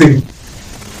getting what I'm saying?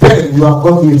 Then you have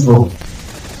gotten it wrong.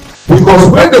 Because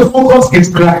when the focus is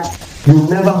Christ, you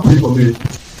never pray for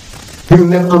miracles. You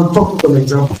never, I'm talking from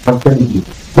example, I'm telling you.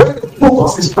 When the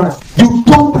focus is Christ, you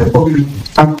don't pray for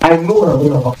miracles. And I know what I'm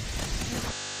talking about.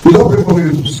 You don't pray for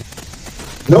miracles.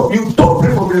 No, you don't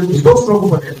pray for miracles. You don't struggle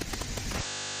for them.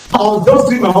 I'll just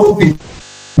do my own thing.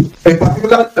 A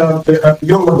particular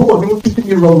young man who was even treating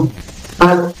me wrong.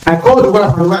 And I called the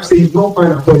wife and the wife said he's not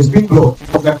fine at all, he's big blood.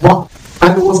 I was like, what?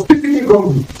 And he was treating me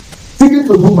wrongly. Thinking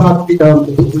to do back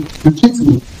to cheat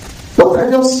me. But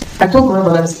I told my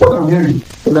wife, I said, what I'm hearing,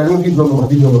 and I don't give no.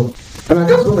 And I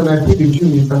just went and I prayed a few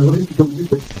minutes and the Holy Spirit told me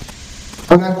this.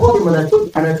 And I called him and I told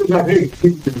him, hey, I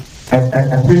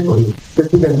prayed for you.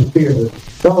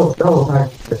 That was how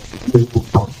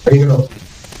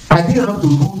I didn't have to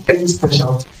do any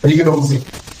special. You know what I'm saying?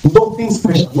 Nothing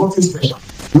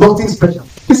special.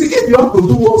 You see, if you have to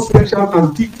do one special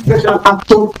antique, special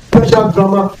action, special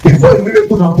drama before a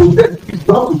miracle happens, then you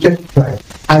have to check it right.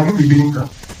 Are you revealing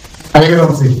Christ? Are you getting what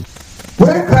I'm saying?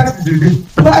 When Christ is revealed,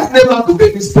 Christ never have to do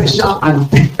any special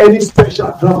antique, any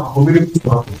special drama for miracles to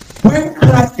happen. When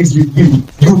Christ is revealed,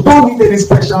 you don't need any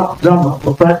special drama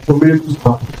for miracles to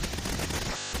happen.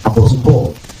 Apostle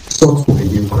Paul sought to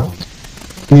reveal Christ.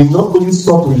 He not only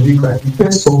sought to reveal Christ, he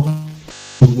first sought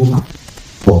to know Christ.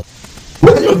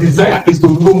 When your desire is to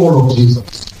know more of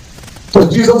Jesus, so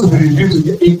Jesus will be revealed to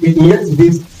you in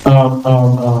yesterday's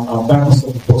Bible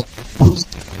study.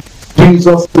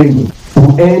 Jesus came to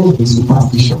end the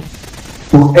superstition,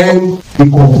 to end the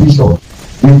confusion,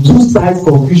 the two sides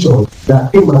confusion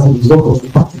that came as a result of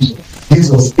superstition.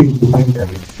 Jesus came to end them.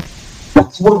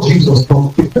 That's what Jesus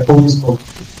always comes.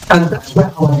 And that's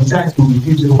why our desire is to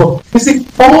reveal to the world. You see,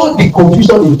 all the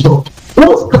confusion in church,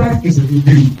 once Christ is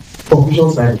revealed,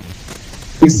 confusion silence.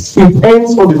 It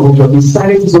ends on the confusion, it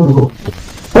silences on the confusion.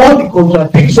 All the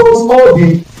contradictions, all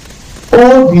the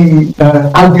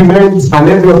arguments and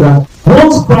every other,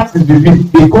 once Christ is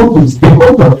revealed, they come to it.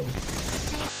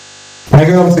 Are you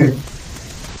get what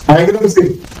I'm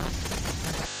saying?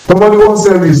 Somebody wants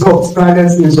a result,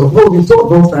 silence result. No, result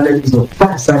don't silence result.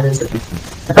 That's silence everything.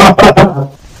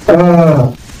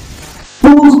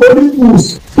 Fools, only fools,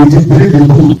 it is believed in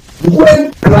fools.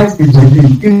 When Christ is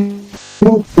revealed,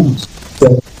 no fools.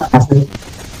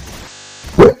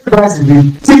 When Christ is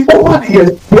revealed, see, over the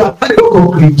years, we have had a lot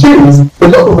of Christians, a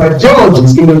lot of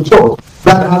ideologies in the church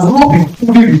that has not been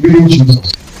fully revealing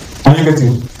Jesus. Are you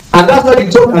getting? And that's why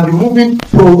the church has been moving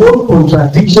from one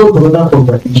contradiction to another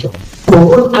contradiction, from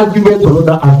one argument to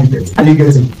another argument. Are you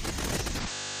getting?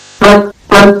 And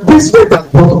this way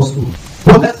that brought us to.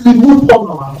 But let's remove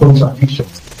all our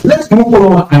contradictions. Let's remove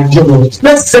all our ideologies.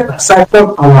 Let's set aside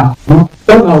all our points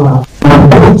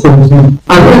of view,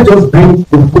 and let's just bring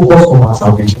the focus of our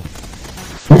salvation.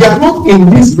 We are not in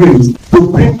this race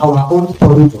to bring our own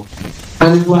point of view.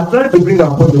 And if we are trying to bring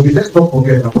our point of view, let's not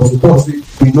forget that Apostle Paul said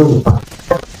we know the path.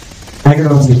 I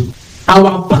cannot say.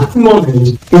 Our path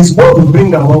knowledge is what we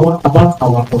bring about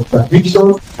our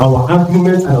contradictions, our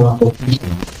arguments, and our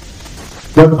conclusions.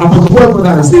 But Apostle Paul goes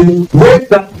and says, when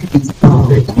that which is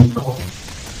perfect will come.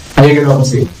 Are you getting what I'm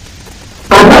saying?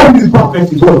 And that which is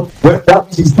perfect is what? When that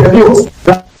which is teleios,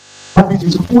 that which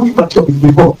is fully mature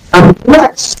will come. And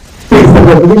Christ is the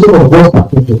revelation of God's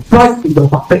perfection. Christ is the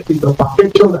perfection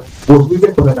that was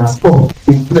written for the form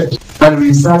in flesh and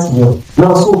resides in us.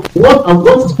 Now, so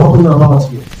what is talking about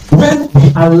here? When we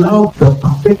allow the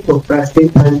perfection of Christ to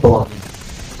enter into our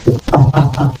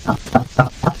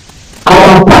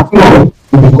partner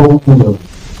will become full knowledge.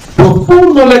 The full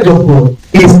knowledge of God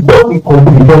is when we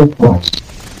comprehend Christ.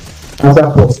 As I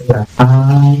was saying,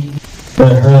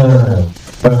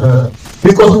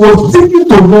 because he was seeking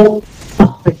to know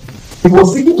perfect. He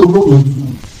was seeking to know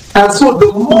him. And so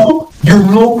the more you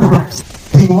know Christ,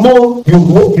 the more you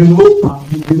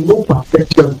know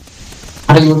perfection.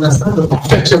 And you understand the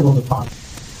perfection of the Father.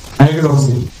 Are you know what I'm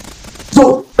saying?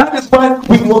 So that is why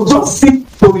we must just seek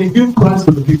to reveal Christ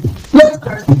to the people. Let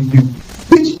Christ be revealed.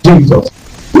 Teach Jesus.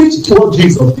 Teach what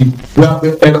Jesus did. We have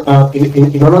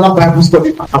in another Bible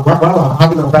study,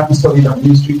 having a Bible study in our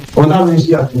ministry, on our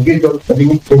ministry has engaged us in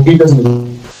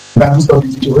the Bible study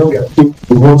teaching where we are teaching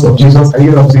the words of Jesus. And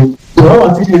you know what I'm saying? So when we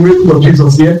are teaching the miracles of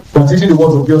Jesus here, we are teaching the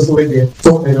words of Jesus over there,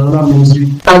 so in another ministry.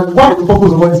 And what is the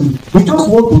purpose of what is it? We just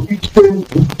want to teach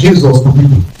Jesus to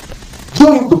people.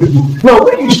 Show him to people. Now,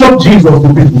 when you show Jesus to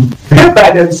people, they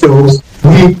by themselves,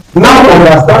 we now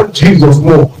understand Jesus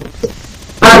more.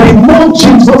 And the more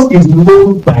Jesus is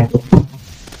known by the people,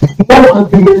 the more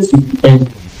arguments will end,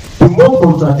 the more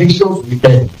contradictions will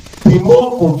end, the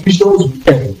more confusions will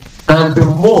end, and the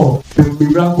more the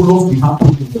miraculous will happen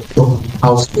in the church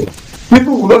household.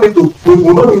 People will not need to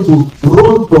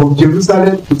run from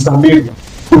Jerusalem to Samaria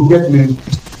to get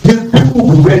miracles. These people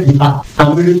will where they are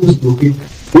and miracles locate.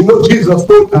 You know, Jesus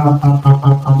told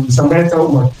the Samaritan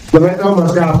woman. The Samaritan woman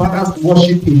said, our fathers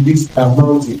worship in this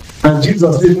mountain. And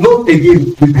Jesus said, not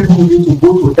again the people need to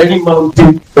go to any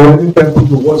mountain or any temple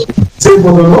to worship. Say,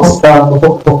 for the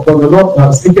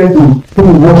Lord seeketh to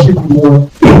worship him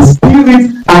in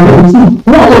spirit and in truth.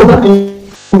 What was that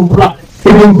imply?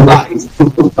 Even blind.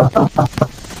 What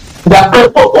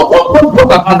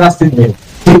about that statement?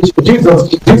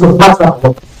 Jesus asked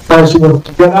her, and she was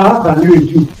together after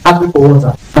you asking for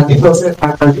water. And Jesus said,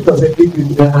 if you,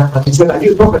 and he said, and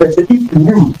you prophet, I said, if you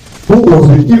knew who was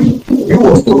with you, who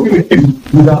was talking with you,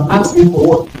 you would have asked him for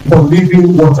what? For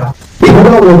living water. In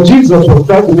other words, Jesus was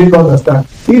trying to make you understand,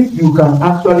 if you can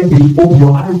actually be open,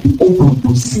 your eyes be open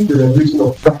to see the revelation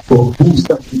of Christ for who is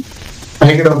standing.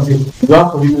 I get what I'm saying? You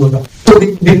have to living water. So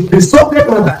the subject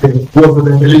matter was the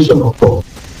revelation of God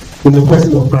in the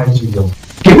person of Christ Jesus.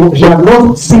 She had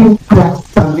not seen Christ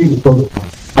standing in front of her.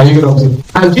 And you get what I'm saying?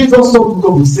 And Jesus saw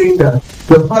people be saying that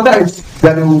the Father is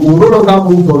that they will no longer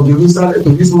move from Jerusalem to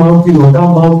this mountain or that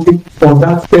mountain or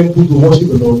that temple to worship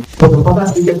the Lord. But the Father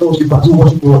still gets worship to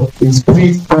worship the Lord in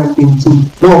spirit and in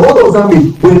truth. Now, what does that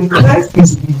mean? When Christ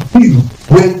is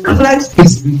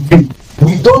revealed,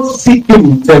 we don't seek him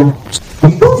in temples,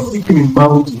 we don't seek him in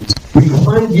mountains, we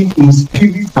find him in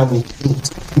spirit and in truth.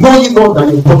 Knowing not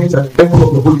that your bodies are the temple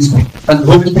of the Holy Spirit, and the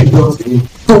Holy Spirit dwells in you.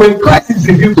 So when Christ is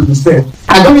revealed to the saint,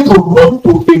 I don't need to run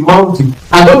to a mountain,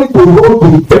 I don't need to run to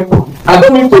a temple, I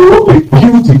don't need to run to a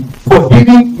building for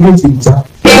healing meetings.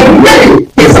 In me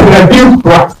is a revealed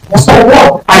Christ. So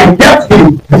what? I get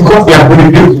him because he has been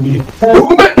revealed to me. The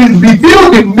moment is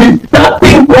revealed in me, that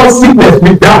thing called sickness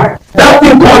will die. That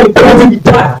thing called infirmity will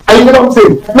die. And you know what I'm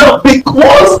saying? Now,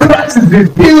 because Christ is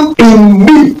revealed in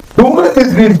me, the moment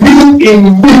is revealed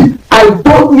in me, I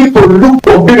don't need to look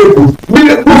for miracles.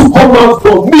 Miracles come out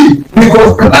from me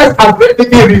because Christ has already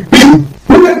been revealed.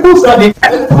 Miracles are the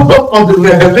end product of the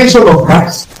revelation of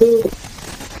Christ.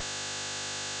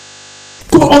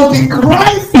 So until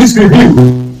Christ is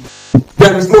revealed,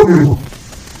 there is no miracle.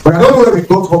 But I don't know where we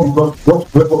got from because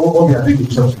what we are doing in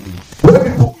church today. Where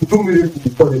people do miracles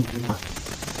before they do that.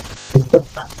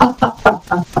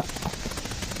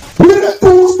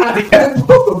 Miracles are the end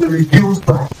product of the revealed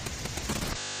Christ.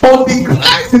 Until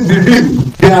Christ is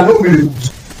revealed, there are no miracles.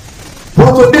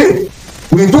 But today,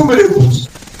 we do miracles,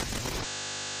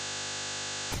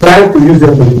 trying to use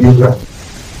them to reveal Christ.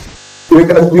 We are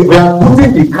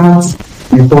putting the cart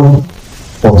before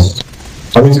us.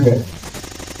 Are we together?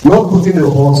 Not putting the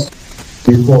horse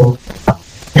before.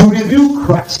 You reveal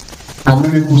Christ and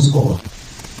miracles come.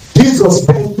 Jesus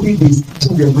spent 3 days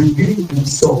teaching them, revealing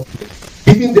himself,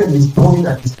 giving them his body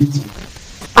and his beating.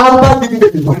 After giving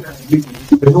them his body and his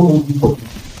beating, they don't want to for him.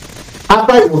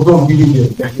 After he was done giving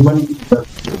them, their humanity began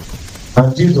to change.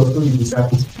 And Jesus told his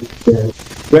disciples,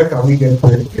 where can we get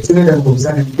bread? He said, them to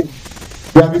decide everything.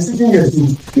 They have been sitting here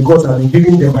since because I've been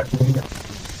giving them my body.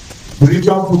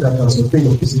 Spiritual food that can sustain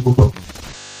your physical body.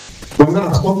 But now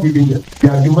I stop giving them.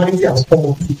 Their humanity has come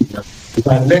up to them. If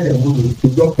I let them go to the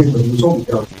job paper, you saw me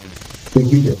down. They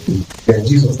give them food. Then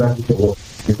Jesus started to work.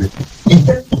 He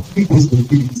had to feed this to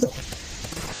feed himself.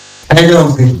 I know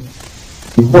what I'm saying.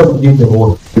 Before he gave them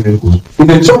what? Miracles. In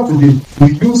the church today, we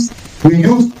use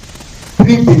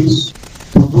 3 days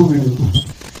to do miracles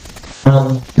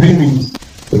and 3 minutes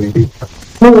to repeat.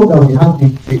 No wonder we have a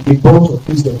bunch of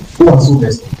Christians who are so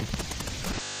messed up.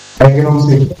 I know what I'm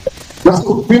saying.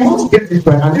 So we must get this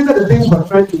right, and these are the things we're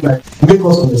trying to make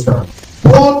us understand.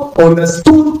 Paul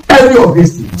understood every of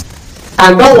these things,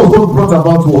 and that was what brought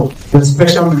about what? The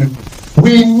special miracle.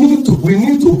 We need to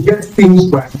get things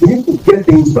right. We need to get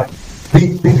things right.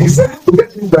 The desire to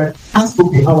get things right has to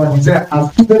be our desire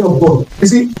as children of God. You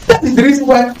see, that is the reason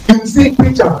why you see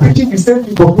preaching the same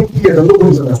thing for 50 years and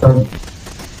nobody is understanding.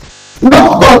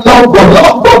 Love God, love God,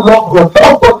 love God, love God,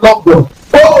 love God, love God.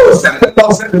 Oh, send the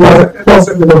Lord, send the Lord,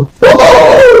 send the Lord, send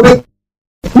the Lord.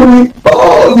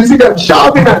 Oh, you see them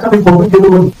shouting and shouting for me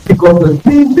because the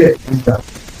thing there is that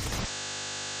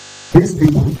these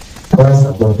people, Christ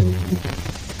has not been revealed.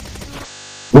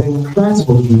 When Christ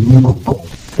was revealed to God,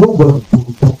 nobody could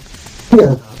talk.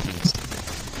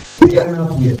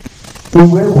 3.5 years. We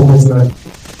went from Israel.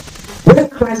 When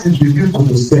Christ is revealed to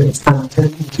the saints and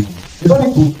telling you, you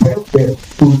don't need to tell them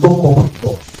to talk up with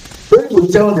God. You don't need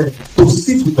to tell them to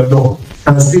sit with the Lord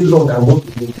and say, Lord, I want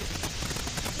to do.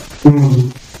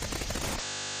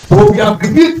 But we have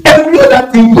revealed every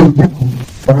other thing to people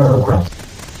around Christ.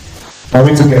 Are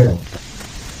we together?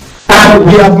 And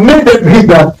we have made them believe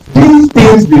that these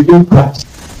things reveal Christ.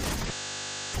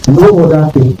 No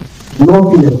other thing,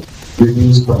 nothing else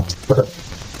reveals Christ.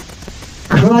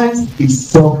 Christ is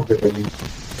self-revelation.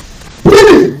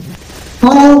 Really?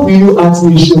 How will you ask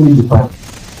me show me the Bible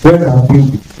when I've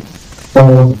been with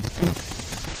you?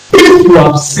 If you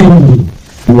have seen me,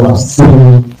 you have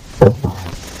seen the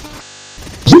Father.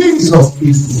 Jesus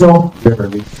is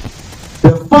self-revelation.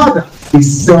 The Father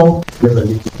is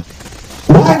self-revelation.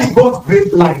 Why did God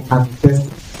great light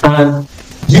manifested and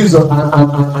Jesus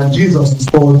and Jesus is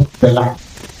called the light?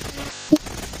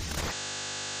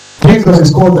 Jesus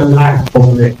is called the light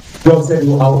of men. God said,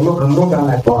 no, I'm not that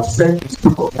light, but I've sent to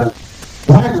speak of that light.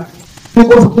 Why light?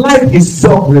 Because light is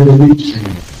self-revelation.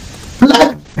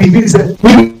 Light reveals that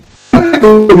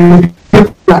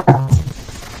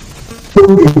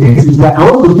I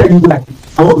want to tell you like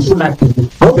I want to show like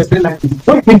this. I want to explain like this.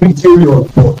 When you think material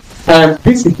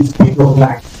this is the speed of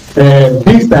light.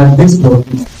 This and this was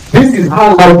this. This is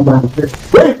how light manifests.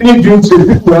 When you finish doing so,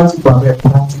 people ask you about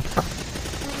practical.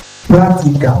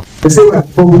 Practical. They say, well,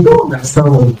 but we don't understand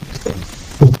what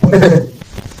it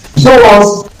is. Show us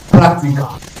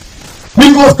practical.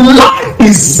 Because light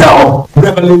is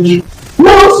self-revelation.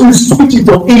 Once you switch it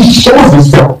on, it shows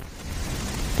itself.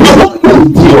 You don't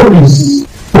need theories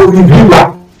to reveal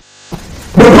light.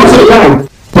 There was a light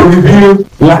to reveal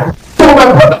light. So my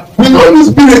brother, we don't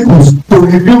use miracles to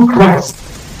reveal Christ,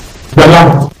 the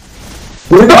light.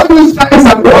 We don't use signs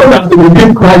and wonders to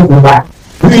reveal Christ, the light.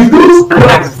 We use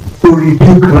Christ to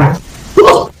reveal Christ.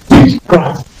 Just teach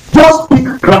Christ. Just speak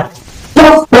Christ.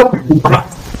 Just tell people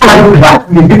Christ. And Christ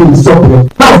reveal himself.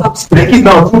 Now I'm speaking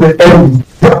now to the enemies.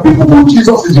 There are people who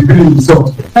Jesus is revealing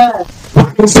himself. By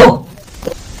himself.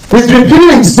 He's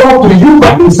revealing himself to you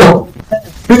by himself.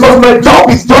 Because my job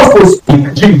is just to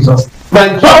speak Jesus.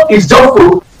 My job is just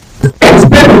to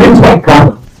explain the name to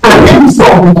God. And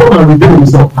himself will come and reveal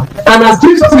himself. And as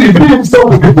Jesus is revealing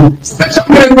himself to people, special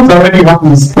miracles are already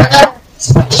happening.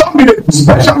 Special miracles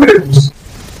are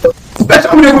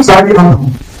already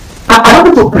happening. I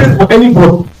want to pray for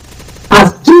anybody.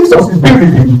 As Jesus is being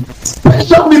revealed,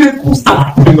 special miracles are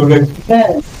happening already.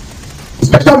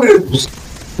 Special miracles.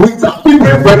 Without me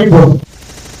praying for anybody.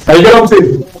 Are you get what I'm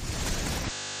saying?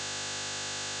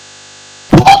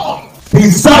 Paul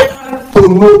desired to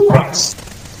know Christ.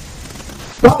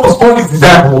 That was all his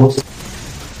desire was.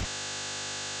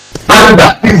 And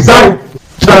that desire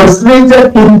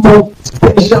translated into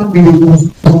special miracles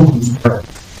through his prayer.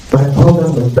 My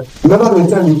brothers and sisters, remember the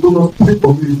time you told us pray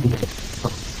for miracles.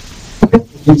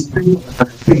 He's praying and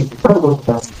praying.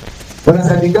 But as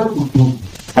I began to do,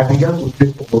 I began to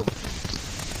pray for God.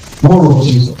 More of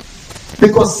Jesus.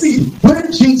 Because see,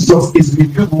 when Jesus is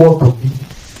revealed more to me,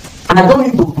 I don't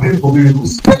need to pray for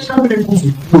miracles. Special miracles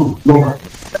will flow. No,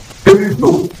 they will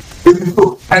flow. They will flow.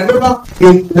 I remember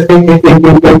in the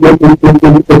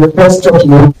first church, we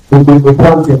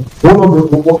planted, a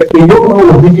young man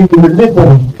was living in the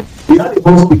neighborhood. He had a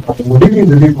bus speaker, he was living in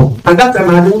the neighborhood. And that time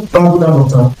I didn't travel out of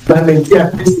town. But I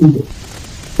had this in there.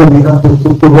 So we had to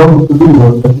run to do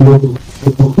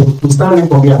to stand in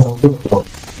for me as I'm going to talk.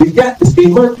 The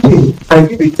man came and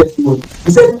gave a testimony. He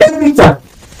said, every time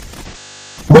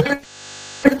when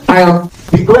I am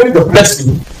declaring the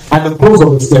blessing and the close of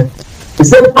the service, he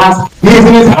said, as he is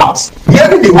in his house,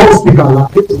 hearing the whole speaker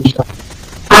like this,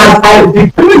 as I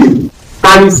decree,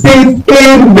 and he says,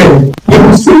 amen, he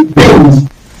will see things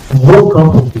walk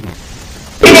out of him.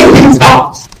 In his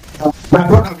house. My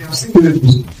brother, we have seen the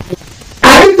I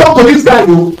didn't talk to this guy,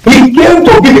 he came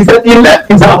to give his head, he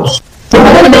left his house. So I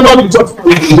don't remember the church.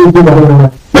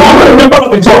 No, I don't remember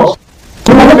the church.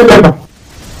 So I don't remember.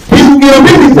 He will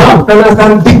be his house, and as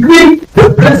I'm decreeing the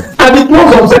blessing, and the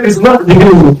close of service is not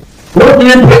beginning. Not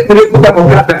being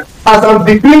the as I'm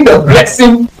decreeing the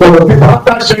blessing for the people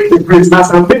after sharing the grace,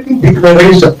 as I'm making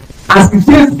declaration, as he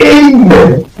says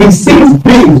amen, he sees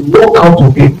things walk out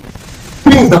of him.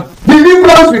 Things that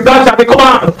deliverance with that shall be come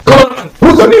on.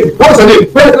 What's your name? What's your name?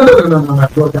 No, my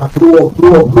brother, grow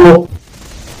up.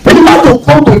 And he had to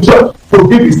come to church to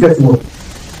give his testimony.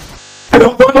 And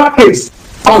on that case,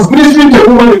 I was ministering to a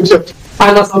woman in church,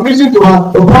 and as I'm ministering to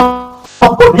her, the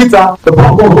power guitar, the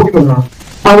power working on her.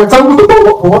 And we're thankful to God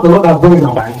for what the Lord has done in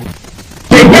our life.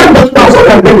 He gave the person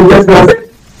and then the testimony.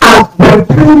 I've been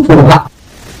praying for her.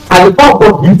 And the power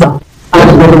of guitar, and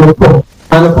the word of God,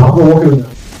 and the power working on her.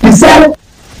 He said,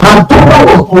 her daughter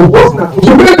was convulsing her.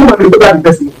 So many people have the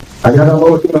testimony. And the other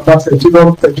one was talking about said, you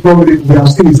don't believe we have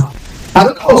seen his house.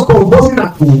 And I was conversing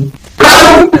at home.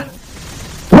 And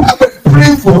when I was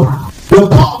praying for her, the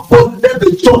power of God left the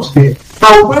church there.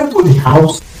 I went to the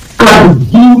house and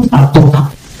healed her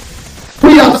daughter.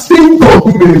 We have seen God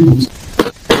do miracles.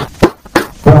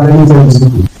 But let me tell you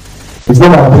something. It's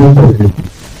not about praying for the people.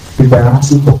 if I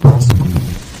ask you for Christ.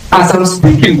 As I'm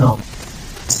speaking now,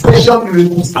 special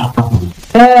miracles are happening.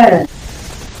 And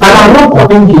I'm not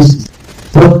calling cases.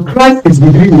 But Christ is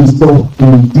revealing himself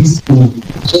in this age.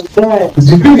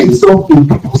 He's revealing himself in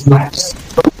people's lives.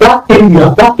 That area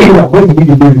where he did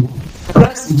the miracle,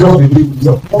 Christ is just revealing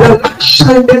himself. The light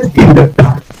shined in the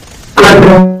dark, and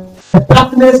the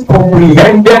darkness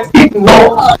comprehended it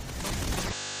not.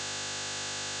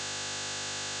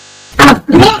 And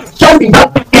God shone in that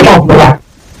area of the light.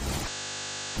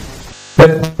 The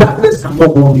darkness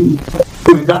cannot go in.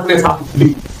 So the darkness has to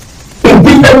flee. In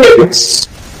different areas.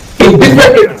 In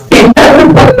different areas, in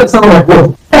every part of the sound of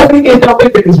God, every area where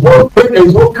there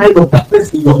is one kind of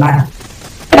darkness in your life,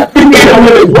 every area where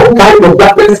there is one kind of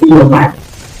darkness in your life,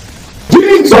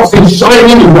 Jesus is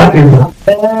shining in that area.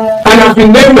 And as we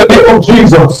name the name of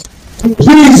Jesus,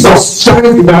 Jesus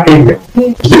shines in that area.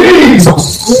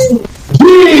 Jesus,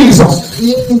 Jesus,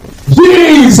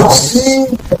 Jesus,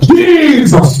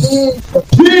 Jesus,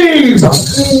 Jesus,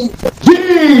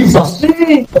 Jesus,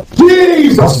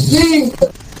 Jesus.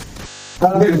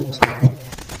 Miracles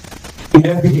in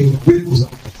every area.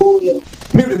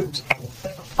 Miracles.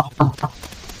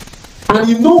 And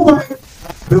you know why?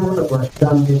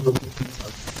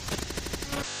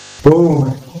 Oh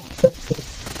my God.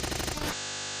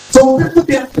 So people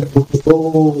there,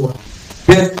 oh,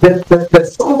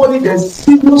 there's somebody that's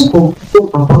serious confusion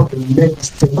about the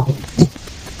next step.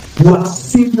 You are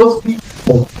seriously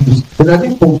confused. And I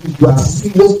think confused, you are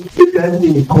seriously, if there is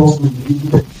anything in crossroads,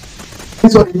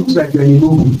 this one, it looks like you're in a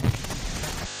movie.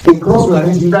 In crossroads, that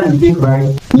means either you take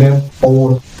right, left,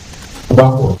 forward,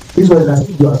 backward. This one is as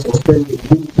if you are suspended.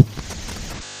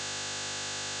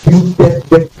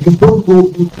 You don't know,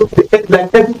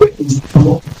 like everybody is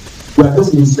blocked. You are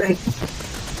just insane.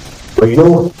 But you know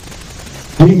what?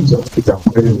 Jesus is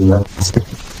appearing in that aspect.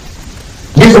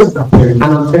 Jesus is appearing, and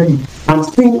I'm telling you, I'm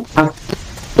seeing,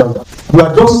 you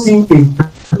are just seeing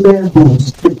a clear road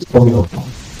straight from your path.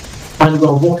 And you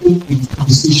are walking with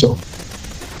precision.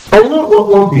 And you know what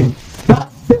one thing?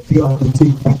 That step you have to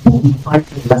take, people will find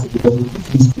it as a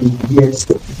development is a weird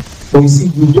step. But you see,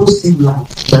 you just see light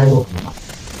shine on you,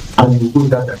 and you go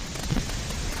that way.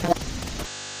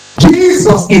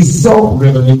 Jesus is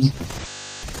self-revelation.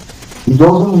 He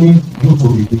doesn't need you to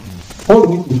reveal. All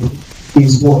you need to do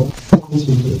is what?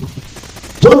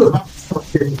 John the Baptist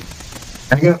said,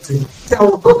 I can't say, I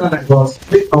will go down like God.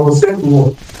 I will send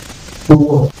word to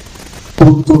what? To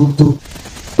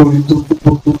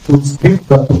speak,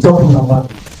 to tell people about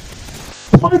it.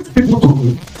 Point people to me,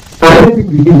 and let him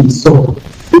reveal himself.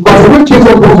 Because when Jesus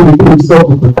wants to reveal himself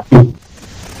to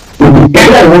the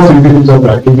area I want to reveal himself,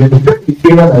 like the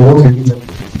area I want to reveal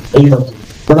himself.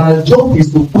 But our job is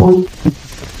to point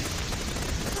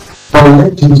and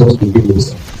let Jesus reveal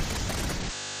himself.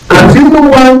 And you know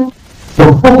why the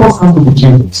focus has to be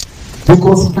Jesus?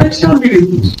 Because special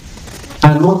miracles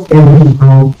are not every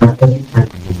how and every kind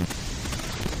of miracle.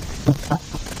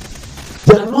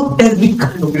 They are not every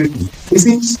kind of miracle. You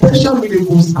see, special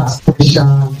miracles are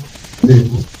special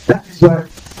miracles. That is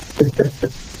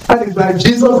why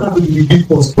Jesus had to be revealed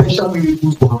for special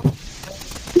miracles to happen.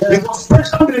 Because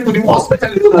special miracle, the more special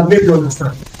miracle that made you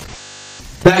understand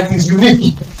that it is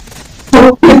unique.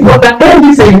 So, but that all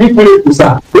these are unique miracles,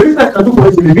 sir. The reason I can do for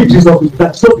you to reveal Jesus is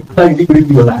that show people that unique miracle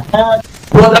in your life.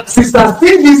 But sister,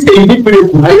 see this a unique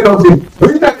miracle. I know what I'm saying. The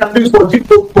reason I can do is for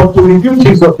to reveal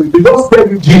Jesus. We just tell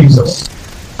you Jesus.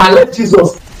 And let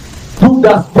Jesus do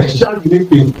that special unique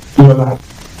thing in your life.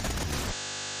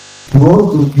 You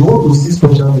want to see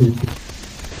special miracle.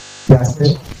 They are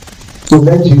special. So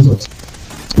let Jesus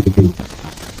reveal.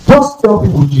 Just tell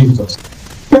people Jesus.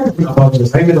 Tell people about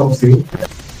Jesus. I know what I'm saying.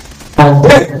 And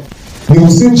then you will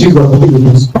see Jesus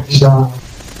doing special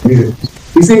miracles.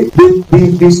 You see,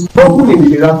 the struggle in the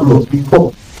miraculous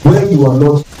because when you are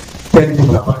not telling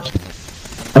people about you.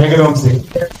 I get what I'm saying?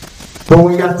 But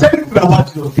when you are telling people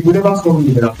about you, you will never struggle in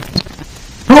the miraculous.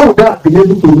 How would that be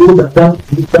able to know that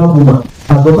woman,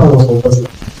 her daughter was conversing?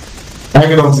 I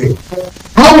get what I'm saying?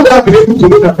 How would that be able to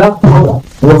know that brother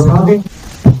was having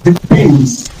the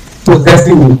things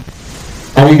possessing him?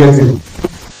 Are you getting it?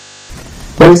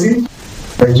 But you see,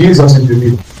 when Jesus is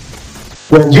revealed,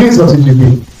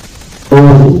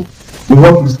 oh, the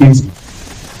work is easy.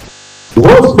 The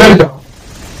work special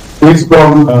is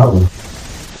from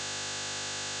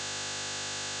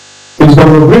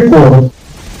the Greek word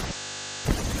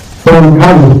from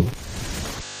Galilee,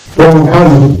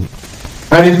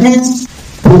 and it means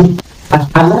I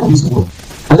like this word.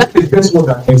 I like the first word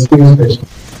that explains special.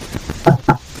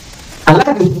 I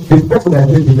like the first word that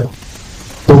explains it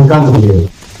from Galilee.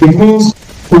 It means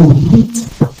to hit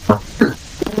the mark.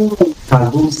 can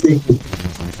go say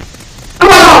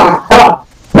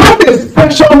when a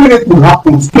special miracle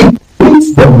happens, it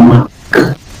hits the mark.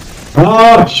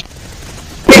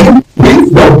 It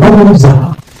hits the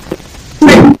bullseye.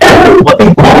 Everybody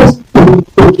comes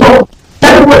to talk.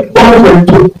 Everybody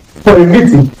comes for a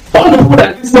meeting. All the people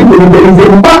that listen to them, there is a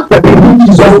mark that they need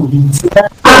Jesus to hit.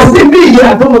 And simply here,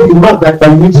 I don't know the mark that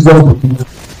I need Jesus to hit.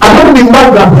 I don't know the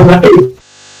mark that Brother A.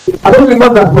 I don't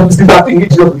remember that from that thing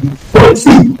each. But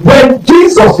see, when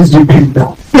Jesus is revealed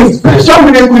now, his special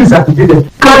miracle is activated.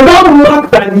 And that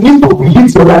mark that needs to be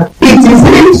hit your life, it is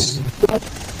his.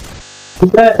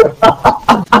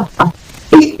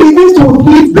 It needs to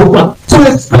hit the mark. So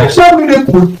a special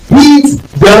miracle hits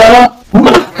the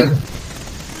mark.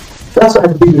 That's why I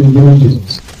believe in the name of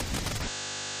Jesus.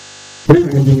 Believe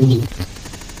in the name of Jesus.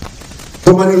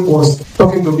 Somebody was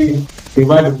talking to me a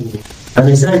while ago, and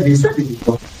he said it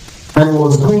before. And he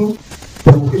was doing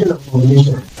the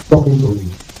formation, talking to me.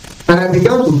 And I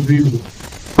began to dream.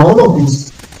 And one of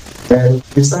his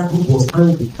disciples was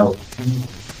angry out. He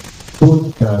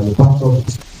told the pastor,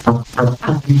 I'm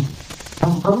happy.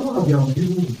 I'm not happy, I'm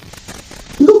dreaming.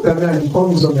 He looked at me and he called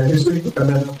me something. So he looked at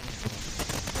me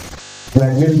and I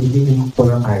made him give him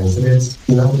corner eyes.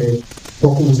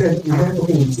 Talking, he said,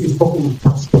 he's talking in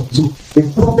perspective. So the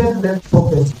prophet left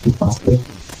prophet to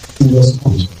perspective in your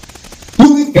situation. You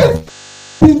will get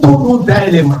into no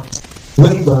dilemmas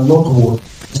when you are not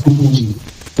speaking Jesus,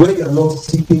 when you are not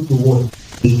seeking to one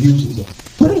in you Jesus.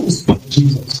 When you speak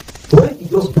Jesus, when you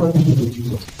just point to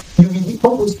Jesus, you will be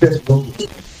almost best one.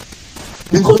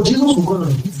 Because Jesus will go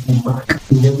and hit the mark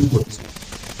in everybody's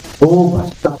life. Oh, my.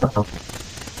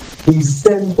 He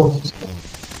sent us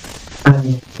and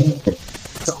he delivered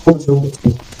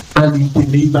and he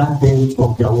delivered them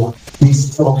from their own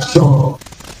destruction.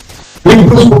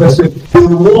 Hebrews 4:7,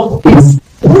 the word is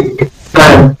quick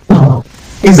and powerful,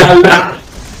 is alive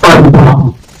and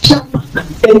powerful, sharper than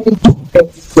any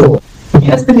two-edged sword,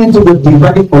 piercing into the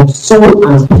dividing of soul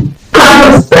and spirit,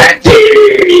 and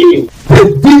searching the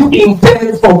deep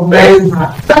intent of men's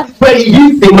heart. That's where he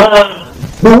hits the man.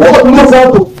 The word knows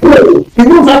how to go. He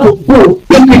knows how to go.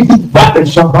 It will divide the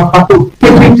Shabbat.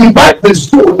 It will divide the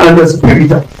soul and the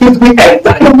spirit. It will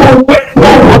enter into where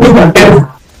nobody can enter.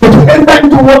 It will enter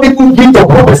into what even gift of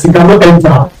prophecy cannot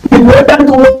enter. It will enter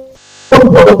into what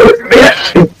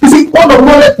you see, all of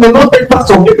knowledge may not take part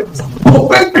of it. But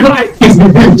when Christ is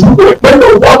revealed, when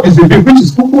the word is revealed, which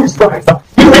is who is Christ,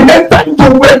 it will enter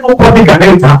into where nobody can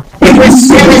enter. It will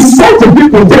set the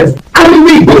people dead. And it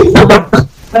will hit the back.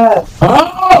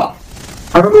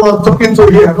 I don't know what I'm talking to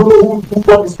here. I don't know who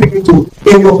God is speaking to.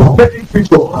 In your prophetic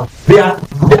picture, there are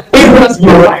areas in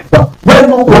your life where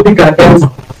nobody can enter.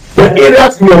 There are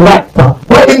areas in your life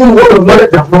where even word of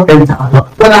knowledge has not entered.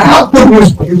 But I have good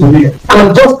news for you today.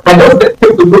 I just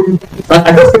came to know you.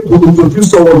 I just came to introduce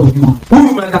someone to you who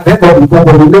you might have heard of before,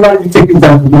 but you never really taken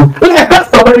time to know. Like that's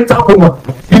a very tough one.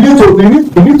 You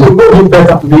need to know him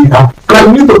better today.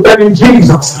 And you need to tell him,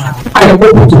 Jesus, I am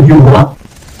open to you.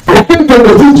 I came to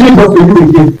introduce Jesus to you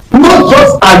again. Not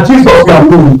just as Jesus you are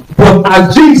doing, but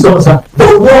as Jesus, the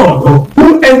one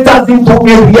who enters into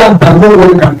areas that no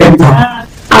one can enter.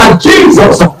 As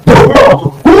Jesus, the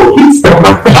one who hits the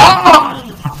mark.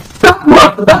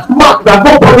 That mark that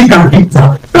nobody can hit.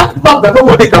 That mark that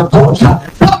nobody can touch.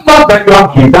 That mark that you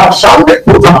have hit. That shouted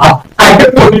to her. I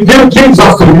get to reveal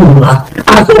Jesus to you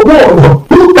as the one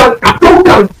who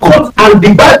can cut and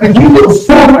divide between your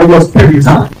soul and your spirit,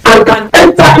 and can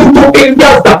enter into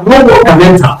areas that no one can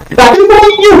enter, that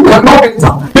even you cannot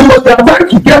enter, because they are trying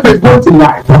to get a point in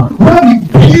life where we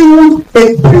build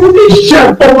a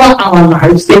shell over our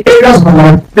lives, in areas of our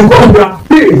life, because we are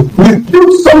afraid. We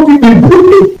build something, we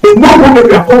build a normal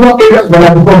area over areas of our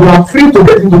life, because we are afraid to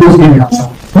get into those areas.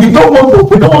 We don't want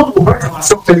to break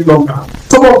ourselves any longer.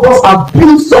 Some of us have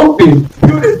built something,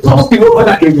 built a trusting over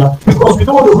that area, because we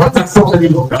don't want to hurt ourselves any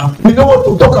longer. We don't want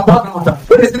to talk about that.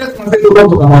 When it's next time, we don't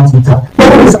talk about it.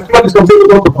 When it's actually something, we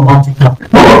don't talk about it. I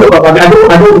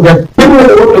don't get.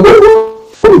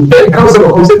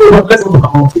 Let's talk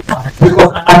about it.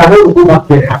 Because I don't want to go back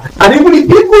there. And even if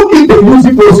the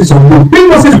music process on you, the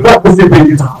process will not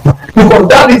bring it out. Because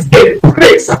that is a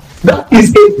place. That is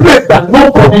a place that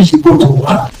nobody should go to.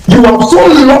 You have so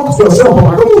locked yourself up.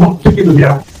 I don't know how to take it to the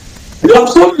end. You have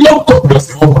so locked up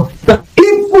yourself that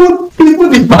even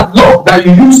the bad luck that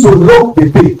you used to lock the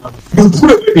day, you threw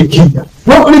away the key.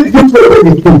 Not only did you throw away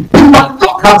the key, the bad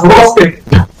luck has lost it.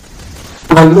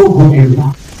 And no good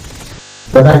area.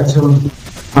 But I tell you,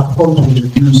 I've come to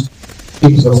introduce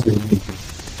Jesus to you.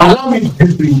 Allow me to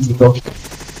give you introduction.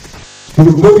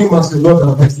 You know him as the Lord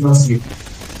and personal Savior.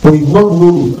 But you not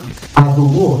know him as the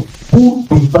one who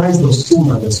divides the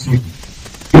soul and the spirit.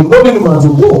 You know him as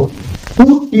the one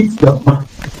who eats the man,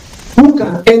 who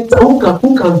can enter, who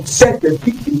can set the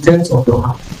deep intents of the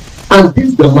heart and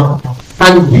hit the man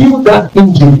and heal that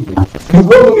injury. You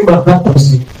know him as that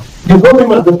person. You know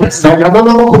him as the person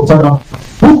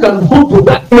who can go to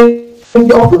that area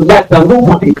of the life that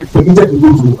nobody is permitted to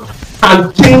go to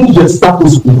and change the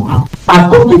status quo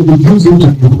according to using to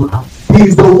you. He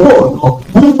is the one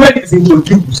who, when it's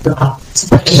introduced,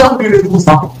 special miracles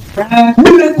happen.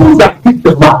 Miracles that hit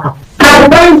the mark. I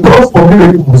thank God for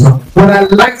miracles when I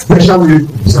like special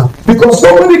miracles because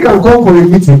somebody can come for a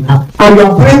meeting and you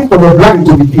are praying for the blind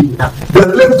to be healed, the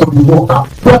lame to be walked out.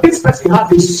 But this person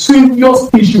has a serious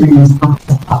issue in his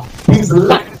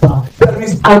life. There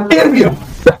is an area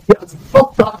that he has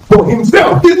locked out for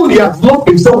himself. Even he has locked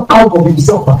himself out of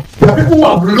himself. There are people who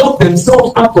have locked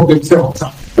themselves out of themselves.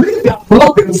 They have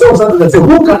locked themselves out of themselves.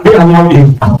 Who can they allow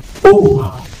him?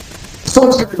 Oh,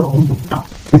 such kind of people.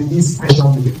 They need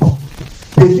special miracles.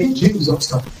 They need Jesus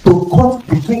to come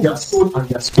between their soul and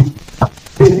their spirit.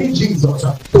 They need Jesus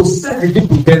to set the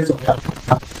deep intents of their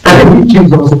heart. And they need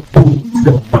Jesus to hit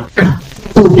the mark.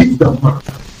 To hit the mark.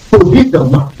 To hit the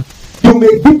mark. You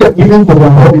may give them healing for their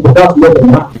body, but that's not the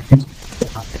mark.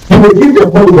 You may give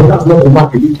them money, but that's not the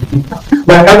mark.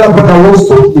 My other brother once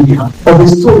told me of a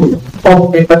story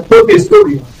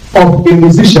of a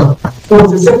musician who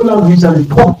was a secular musician, a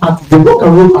pop artist, a rock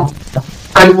and roll artist.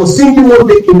 And he was singing one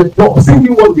day in the club, and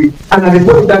at the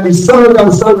point that he sang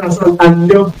and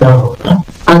knelt down.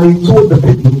 And he told the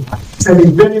people, he said,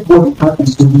 if anybody has a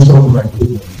solution right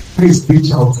here, please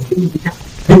reach out to me.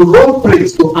 The wrong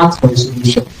place to ask for a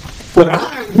solution. But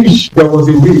I wish there was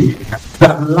a way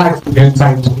that life would enter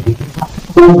into me.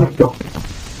 Oh my God.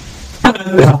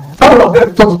 And all of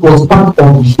them thought it was part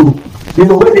of the show. You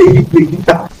know, when they hit the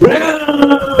guitar,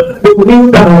 they would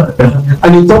kneel down,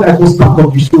 and he thought that was part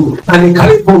of the show. And they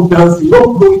carried on dancing,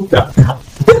 not knowing that that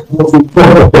was a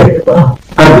part of them.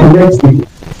 And the next day,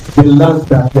 they learned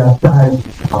that they are dying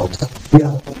out. They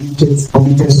are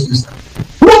committed suicide.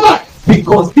 Why?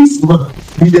 Because this man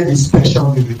needed a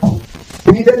special miracle.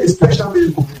 He needed a special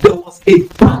miracle. There was a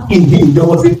part in him.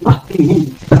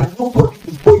 That nobody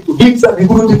is going to. Himself, he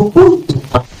couldn't even go to.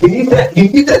 He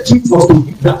needed Jesus to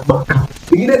give that man.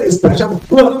 He needed a special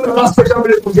miracle. We are talking about special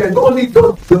miracles here. Not only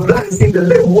the blind seeing, the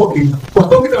lame walking. We are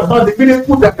talking about the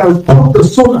miracle that can pump the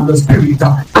soul and the spirit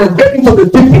and get into the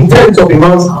deep intents of a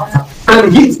man's heart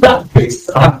and hit that place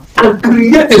and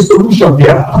create a solution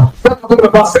here. We are talking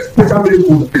about special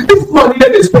miracles. This man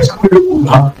needed a special miracle,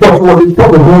 but he was in the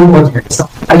wrong audience.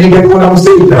 And you get what I'm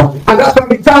saying now. And that's why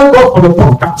we thank God for the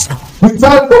podcast. We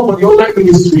thank God for the online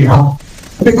ministry.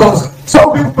 Because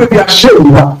some people will be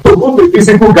ashamed to go to a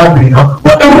physical gathering,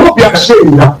 but they won't be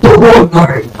ashamed to go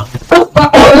online. That's why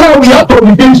online we have to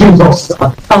obey Jesus.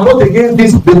 I'm not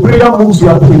against the prayer moves we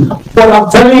are doing. But I'm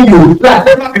telling you, like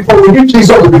never before, we need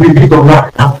Jesus to be revealed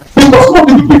online. Because some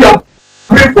people are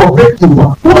praying for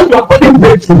breakthrough. When you are praying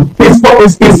breakthrough, it's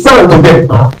sign to them.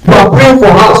 You are praying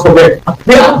for house for them.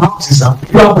 They have houses.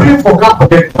 You are praying for car for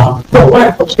them. For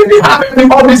wife, they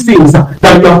have all these things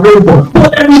that you are praying for.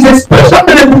 But there is a special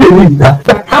miracle they need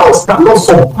that house cannot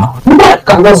solve. Wife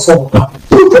cannot solve.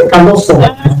 Children cannot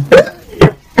solve.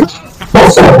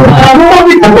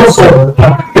 Nobody cannot solve.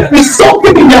 There is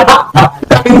something in your heart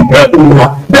that is hurting.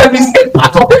 There is a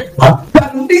part of it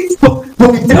that needs to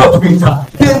be dealt with.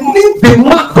 They need the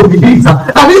mark to be hit.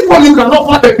 And if all you can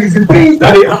offer them is the things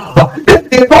that they have,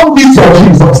 they don't need your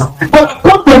Jesus. But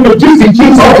God will introduce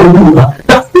Jesus to you.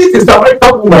 That this is the right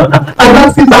woman. And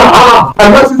that's it.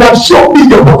 And that's it. That show me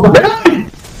your husband.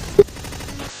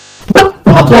 That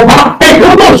part of her, I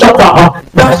cannot shut her.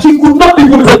 That she could not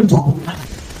even handle.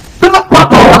 That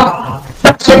part of her,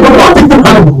 that she could not even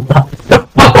handle. That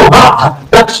part of her,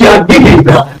 that she had given.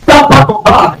 That part of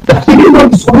her, that she didn't know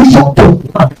the solution to.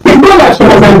 It's not like she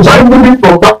was enjoying moving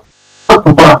from back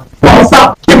to back. Now,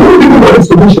 she couldn't even know the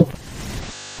solution.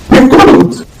 They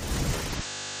couldn't.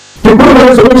 They couldn't know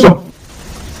the solution.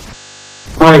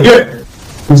 And yet,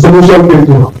 the solution came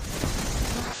to her.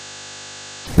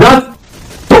 That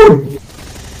story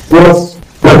was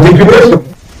the declaration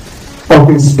of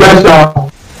a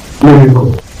special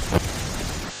miracle.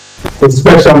 A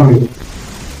special miracle.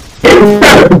 In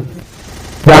heaven,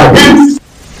 that is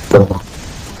the man.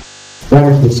 That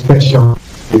is the special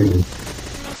miracle.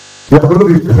 We are going to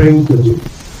be praying to you.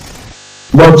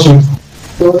 Lord Jesus,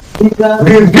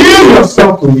 reveal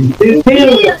yourself to me.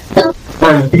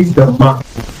 And hit the mark.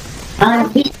 To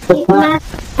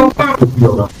be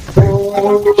your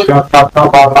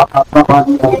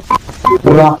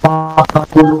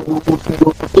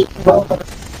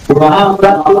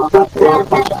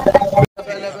man.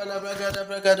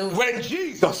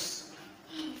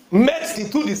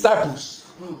 disciples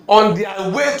on their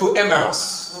way to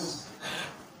Emmaus.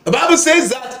 The Bible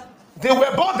says that they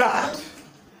were bothered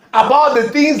about the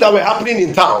things that were happening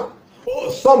in town.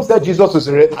 Oh, some said Jesus was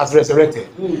resurrected.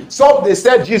 Some they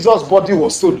said Jesus' body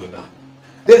was stolen.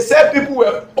 They said people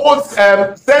were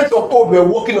sense of hope were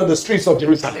walking on the streets of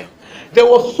Jerusalem. There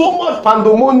was so much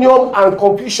pandemonium and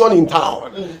confusion in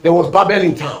town. There was Babel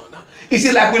in town. You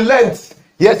see, like we learned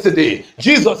yesterday,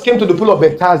 Jesus came to the pool of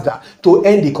Bethesda to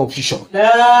end the confusion.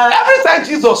 Every time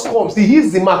Jesus comes, he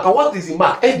hits the mark. And what is the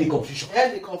mark? End the confusion.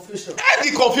 End the confusion. End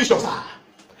the confusion.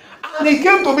 And he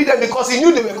came to meet them because he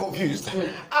knew they were confused.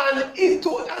 And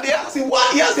they asked him,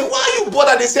 why? He asked them, why are you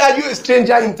bothered? They said, are you a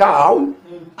stranger in town?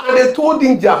 And they told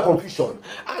him their confusion.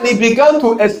 And he began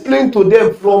to explain to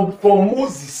them from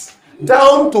Moses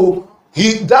down to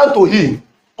him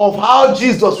of how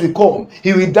Jesus will come.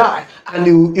 He will die and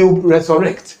he will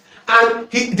resurrect. And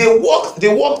they walked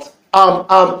 8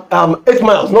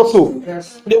 miles, not so.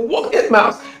 Yes. They walked 8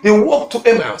 miles. They walked to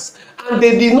Emmaus. And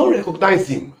they did not recognize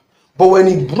him. But when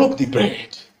he broke the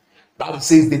bread, the Bible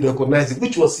says they recognized it,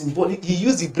 which was symbolic. He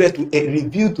used the bread to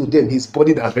reveal to them his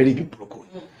body that has already been broken.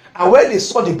 And when they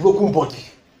saw the broken body,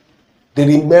 they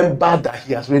remembered that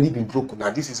he has already been broken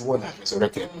and this is one that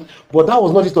resurrected. But that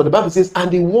was not it. The Bible says,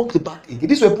 and they walked back again.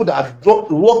 These were people that had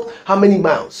walked how many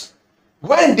miles?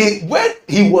 When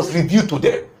he was revealed to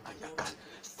them,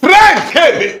 strength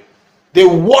came in. They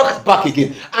walked back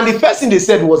again. And the first thing they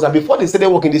said was that before they started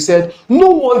walking, they said, no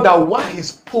wonder why he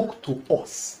spoke to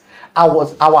us.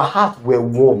 Our hearts were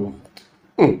warmed.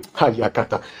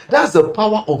 That's the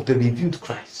power of the revealed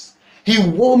Christ. He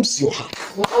warms your heart.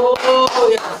 Oh,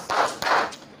 yes.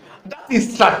 That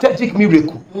is strategic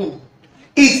miracle.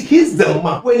 It hits the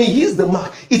mark. When it hits the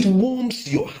mark, it warms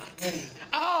your heart.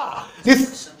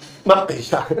 This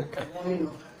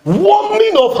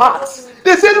warming of hearts.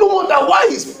 They say no wonder why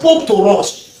he spoke to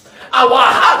us. Our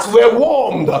hearts were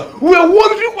warmed. We were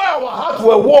wondering why our hearts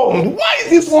were warmed. Why is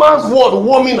this man's word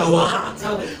warming our hearts?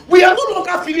 We are no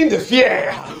longer feeling the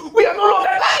fear. We are no longer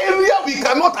that area we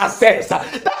cannot access.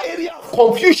 That area of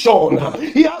confusion.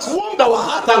 He has warmed our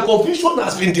heart and confusion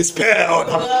has been dispelled.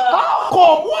 How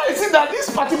come? Why is it that this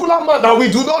particular man that we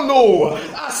do not know,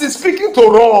 as he's speaking to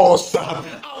us, our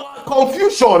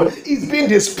confusion is being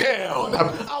dispelled?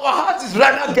 Our heart is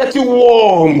rather getting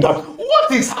warmed.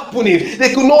 What is happening?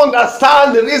 They could not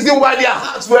understand the reason why their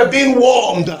hearts were being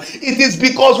warmed. It is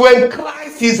because when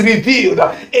Christ is revealed,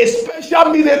 a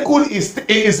special miracle is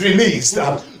released.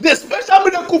 The special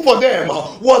miracle for them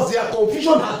was their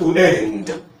confusion had to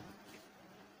end.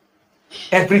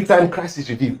 Every time Christ is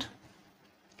revealed,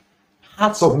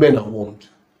 hearts of men are warmed.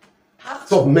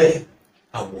 Hearts of men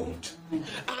are warmed. And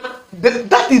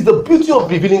that is the beauty of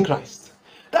revealing Christ.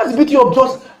 That's the beauty of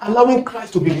just allowing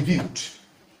Christ to be revealed.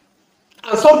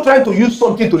 And stop trying to use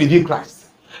something to reveal Christ.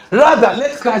 Rather,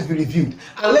 let Christ be revealed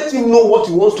and let him know what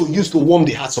he wants to use to warm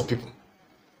the hearts of people.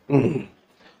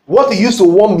 What he used to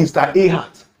warm Mr. A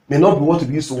heart may not be what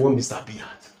he used to warm Mr. B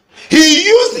heart. He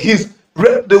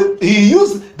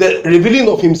used the revealing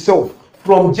of himself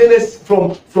from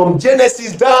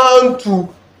Genesis down to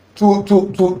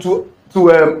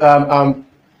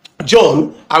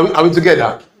John. Are we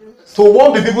together? To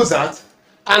warm the people's heart.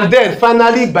 And then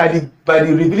finally, by the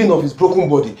revealing of his broken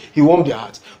body, he warmed their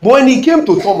heart. But when he came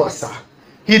to Thomas,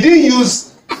 he didn't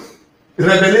use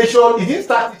revelation. He didn't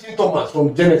start teaching Thomas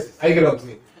from Genesis. Are you getting what I'm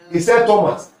saying? He said,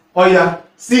 Thomas, oh yeah,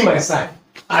 see my side.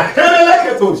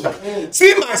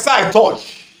 See my side,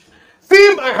 touch.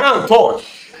 See my hand,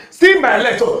 touch. See my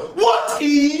leg, touch. What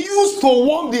he used to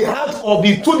warm the heart of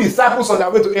the two disciples on their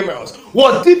way to Emmaus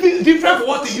was different from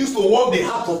what he used to warm the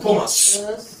heart of Thomas.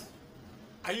 Yes.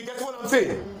 Are you getting what I'm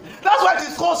saying? That's why it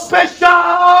is called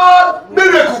special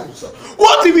miracles.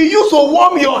 What if he used to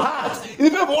warm your heart is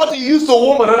different from what he used to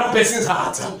warm another person's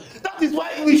heart. That is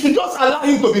why we should just allow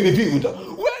him to be revealed.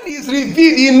 When he's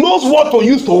revealed, he knows what to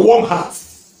use to warm hearts.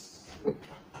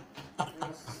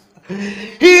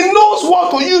 He knows what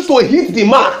to use to hit the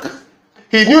mark.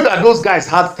 He knew that those guys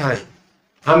had time.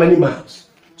 How many miles?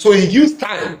 So he used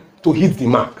time to hit the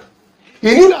mark.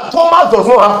 He knew that Thomas does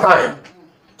not have time.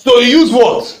 So he used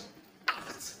what?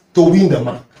 Act to win the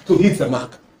mark, to hit the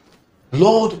mark.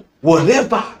 Lord,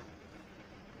 whatever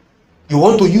you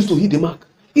want to use to hit the mark,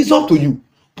 it's up to you.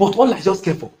 But all I just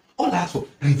care for, all I ask for,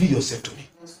 reveal yourself to me.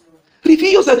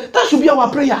 Reveal yourself. That should be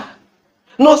our prayer.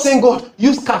 Not saying, God,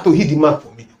 use car to hit the mark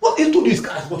for me. What is to this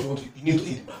car is what you need to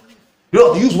hit the mark.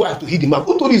 Lord, use wife to hit the mark.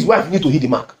 Who told his wife you need to hit the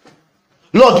mark?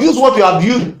 Lord, use what you have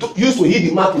used to hit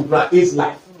the mark in his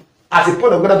life. As a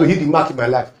point of God to hit the mark in my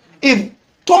life. If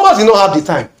Thomas did not have the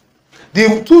time,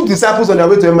 the two disciples on their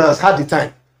way to Emmaus had the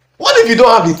time. What if you don't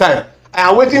have the time? I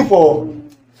am waiting for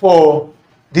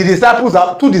the disciples,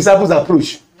 two disciples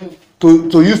approach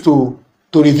to use to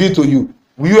reveal to you.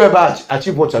 Will you ever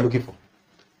achieve what you are looking for?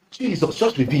 Jesus,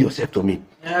 just reveal yourself to me.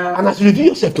 Yeah. And as you reveal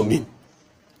yourself to me,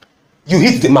 you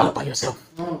hit the mark by yourself.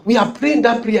 We are praying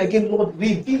that prayer again. Lord,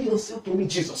 reveal yourself to me,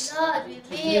 Jesus. Lord,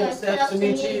 reveal yourself to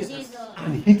me, Jesus.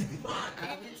 And hit the mark.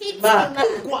 And hit the mark.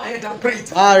 Go ahead and pray it.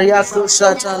 Ariato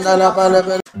Shatanda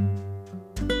Balabel.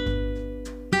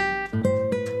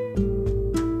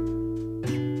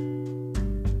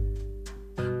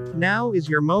 Now is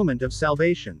your moment of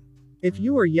salvation. If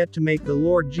you are yet to make the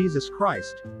Lord Jesus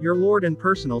Christ your Lord and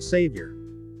personal Savior,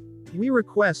 we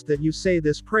request that you say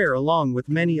this prayer along with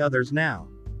many others now.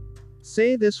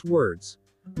 Say these words: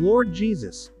 Lord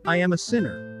Jesus, I am a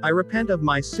sinner, I repent of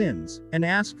my sins, and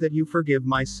ask that you forgive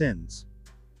my sins.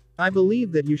 I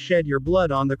believe that you shed your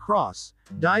blood on the cross,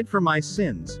 died for my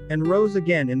sins, and rose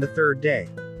again in the third day.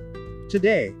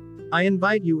 Today, I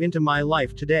invite you into my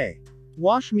life today.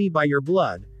 Wash me by your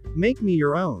blood, make me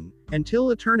your own, until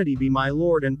eternity be my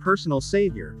Lord and personal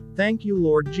Savior. Thank you,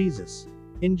 Lord Jesus.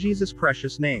 In Jesus'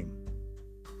 precious name.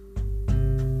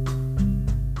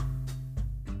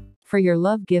 For your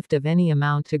love gift of any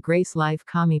amount to Grace Life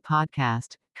Kami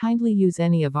Podcast, kindly use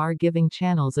any of our giving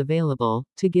channels available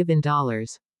to give in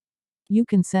dollars. You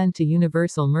can send to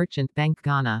Universal Merchant Bank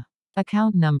Ghana.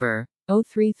 Account number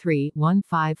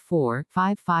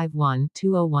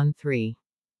 033-154-551-2013.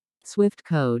 Swift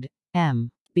code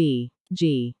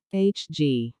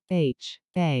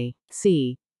MBGHGHAC.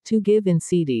 To give in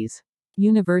CDs.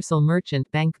 Universal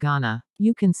Merchant Bank Ghana.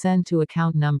 You can send to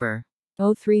account number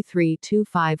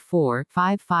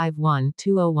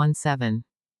 033-254-551-2017.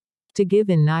 To give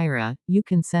in Naira, you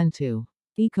can send to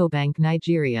Ecobank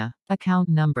Nigeria. Account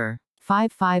number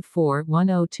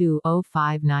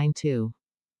 554-102-0592.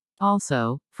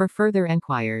 Also, for further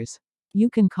enquiries, you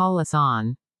can call us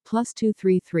on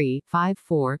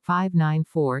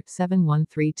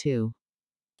 +233-54-594-7132.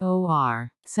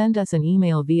 Or send us an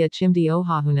email via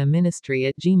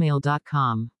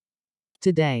chimdiohahunaministry@gmail.com.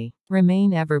 Today,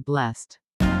 remain ever blessed.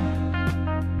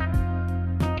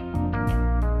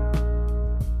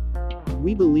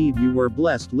 We believe you were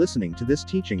blessed listening to this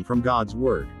teaching from God's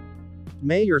Word.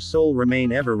 May your soul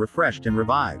remain ever refreshed and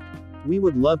revived. We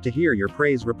would love to hear your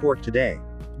praise report today.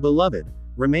 Beloved,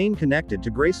 remain connected to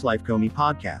Grace Life Kami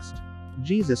Podcast.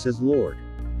 Jesus is Lord.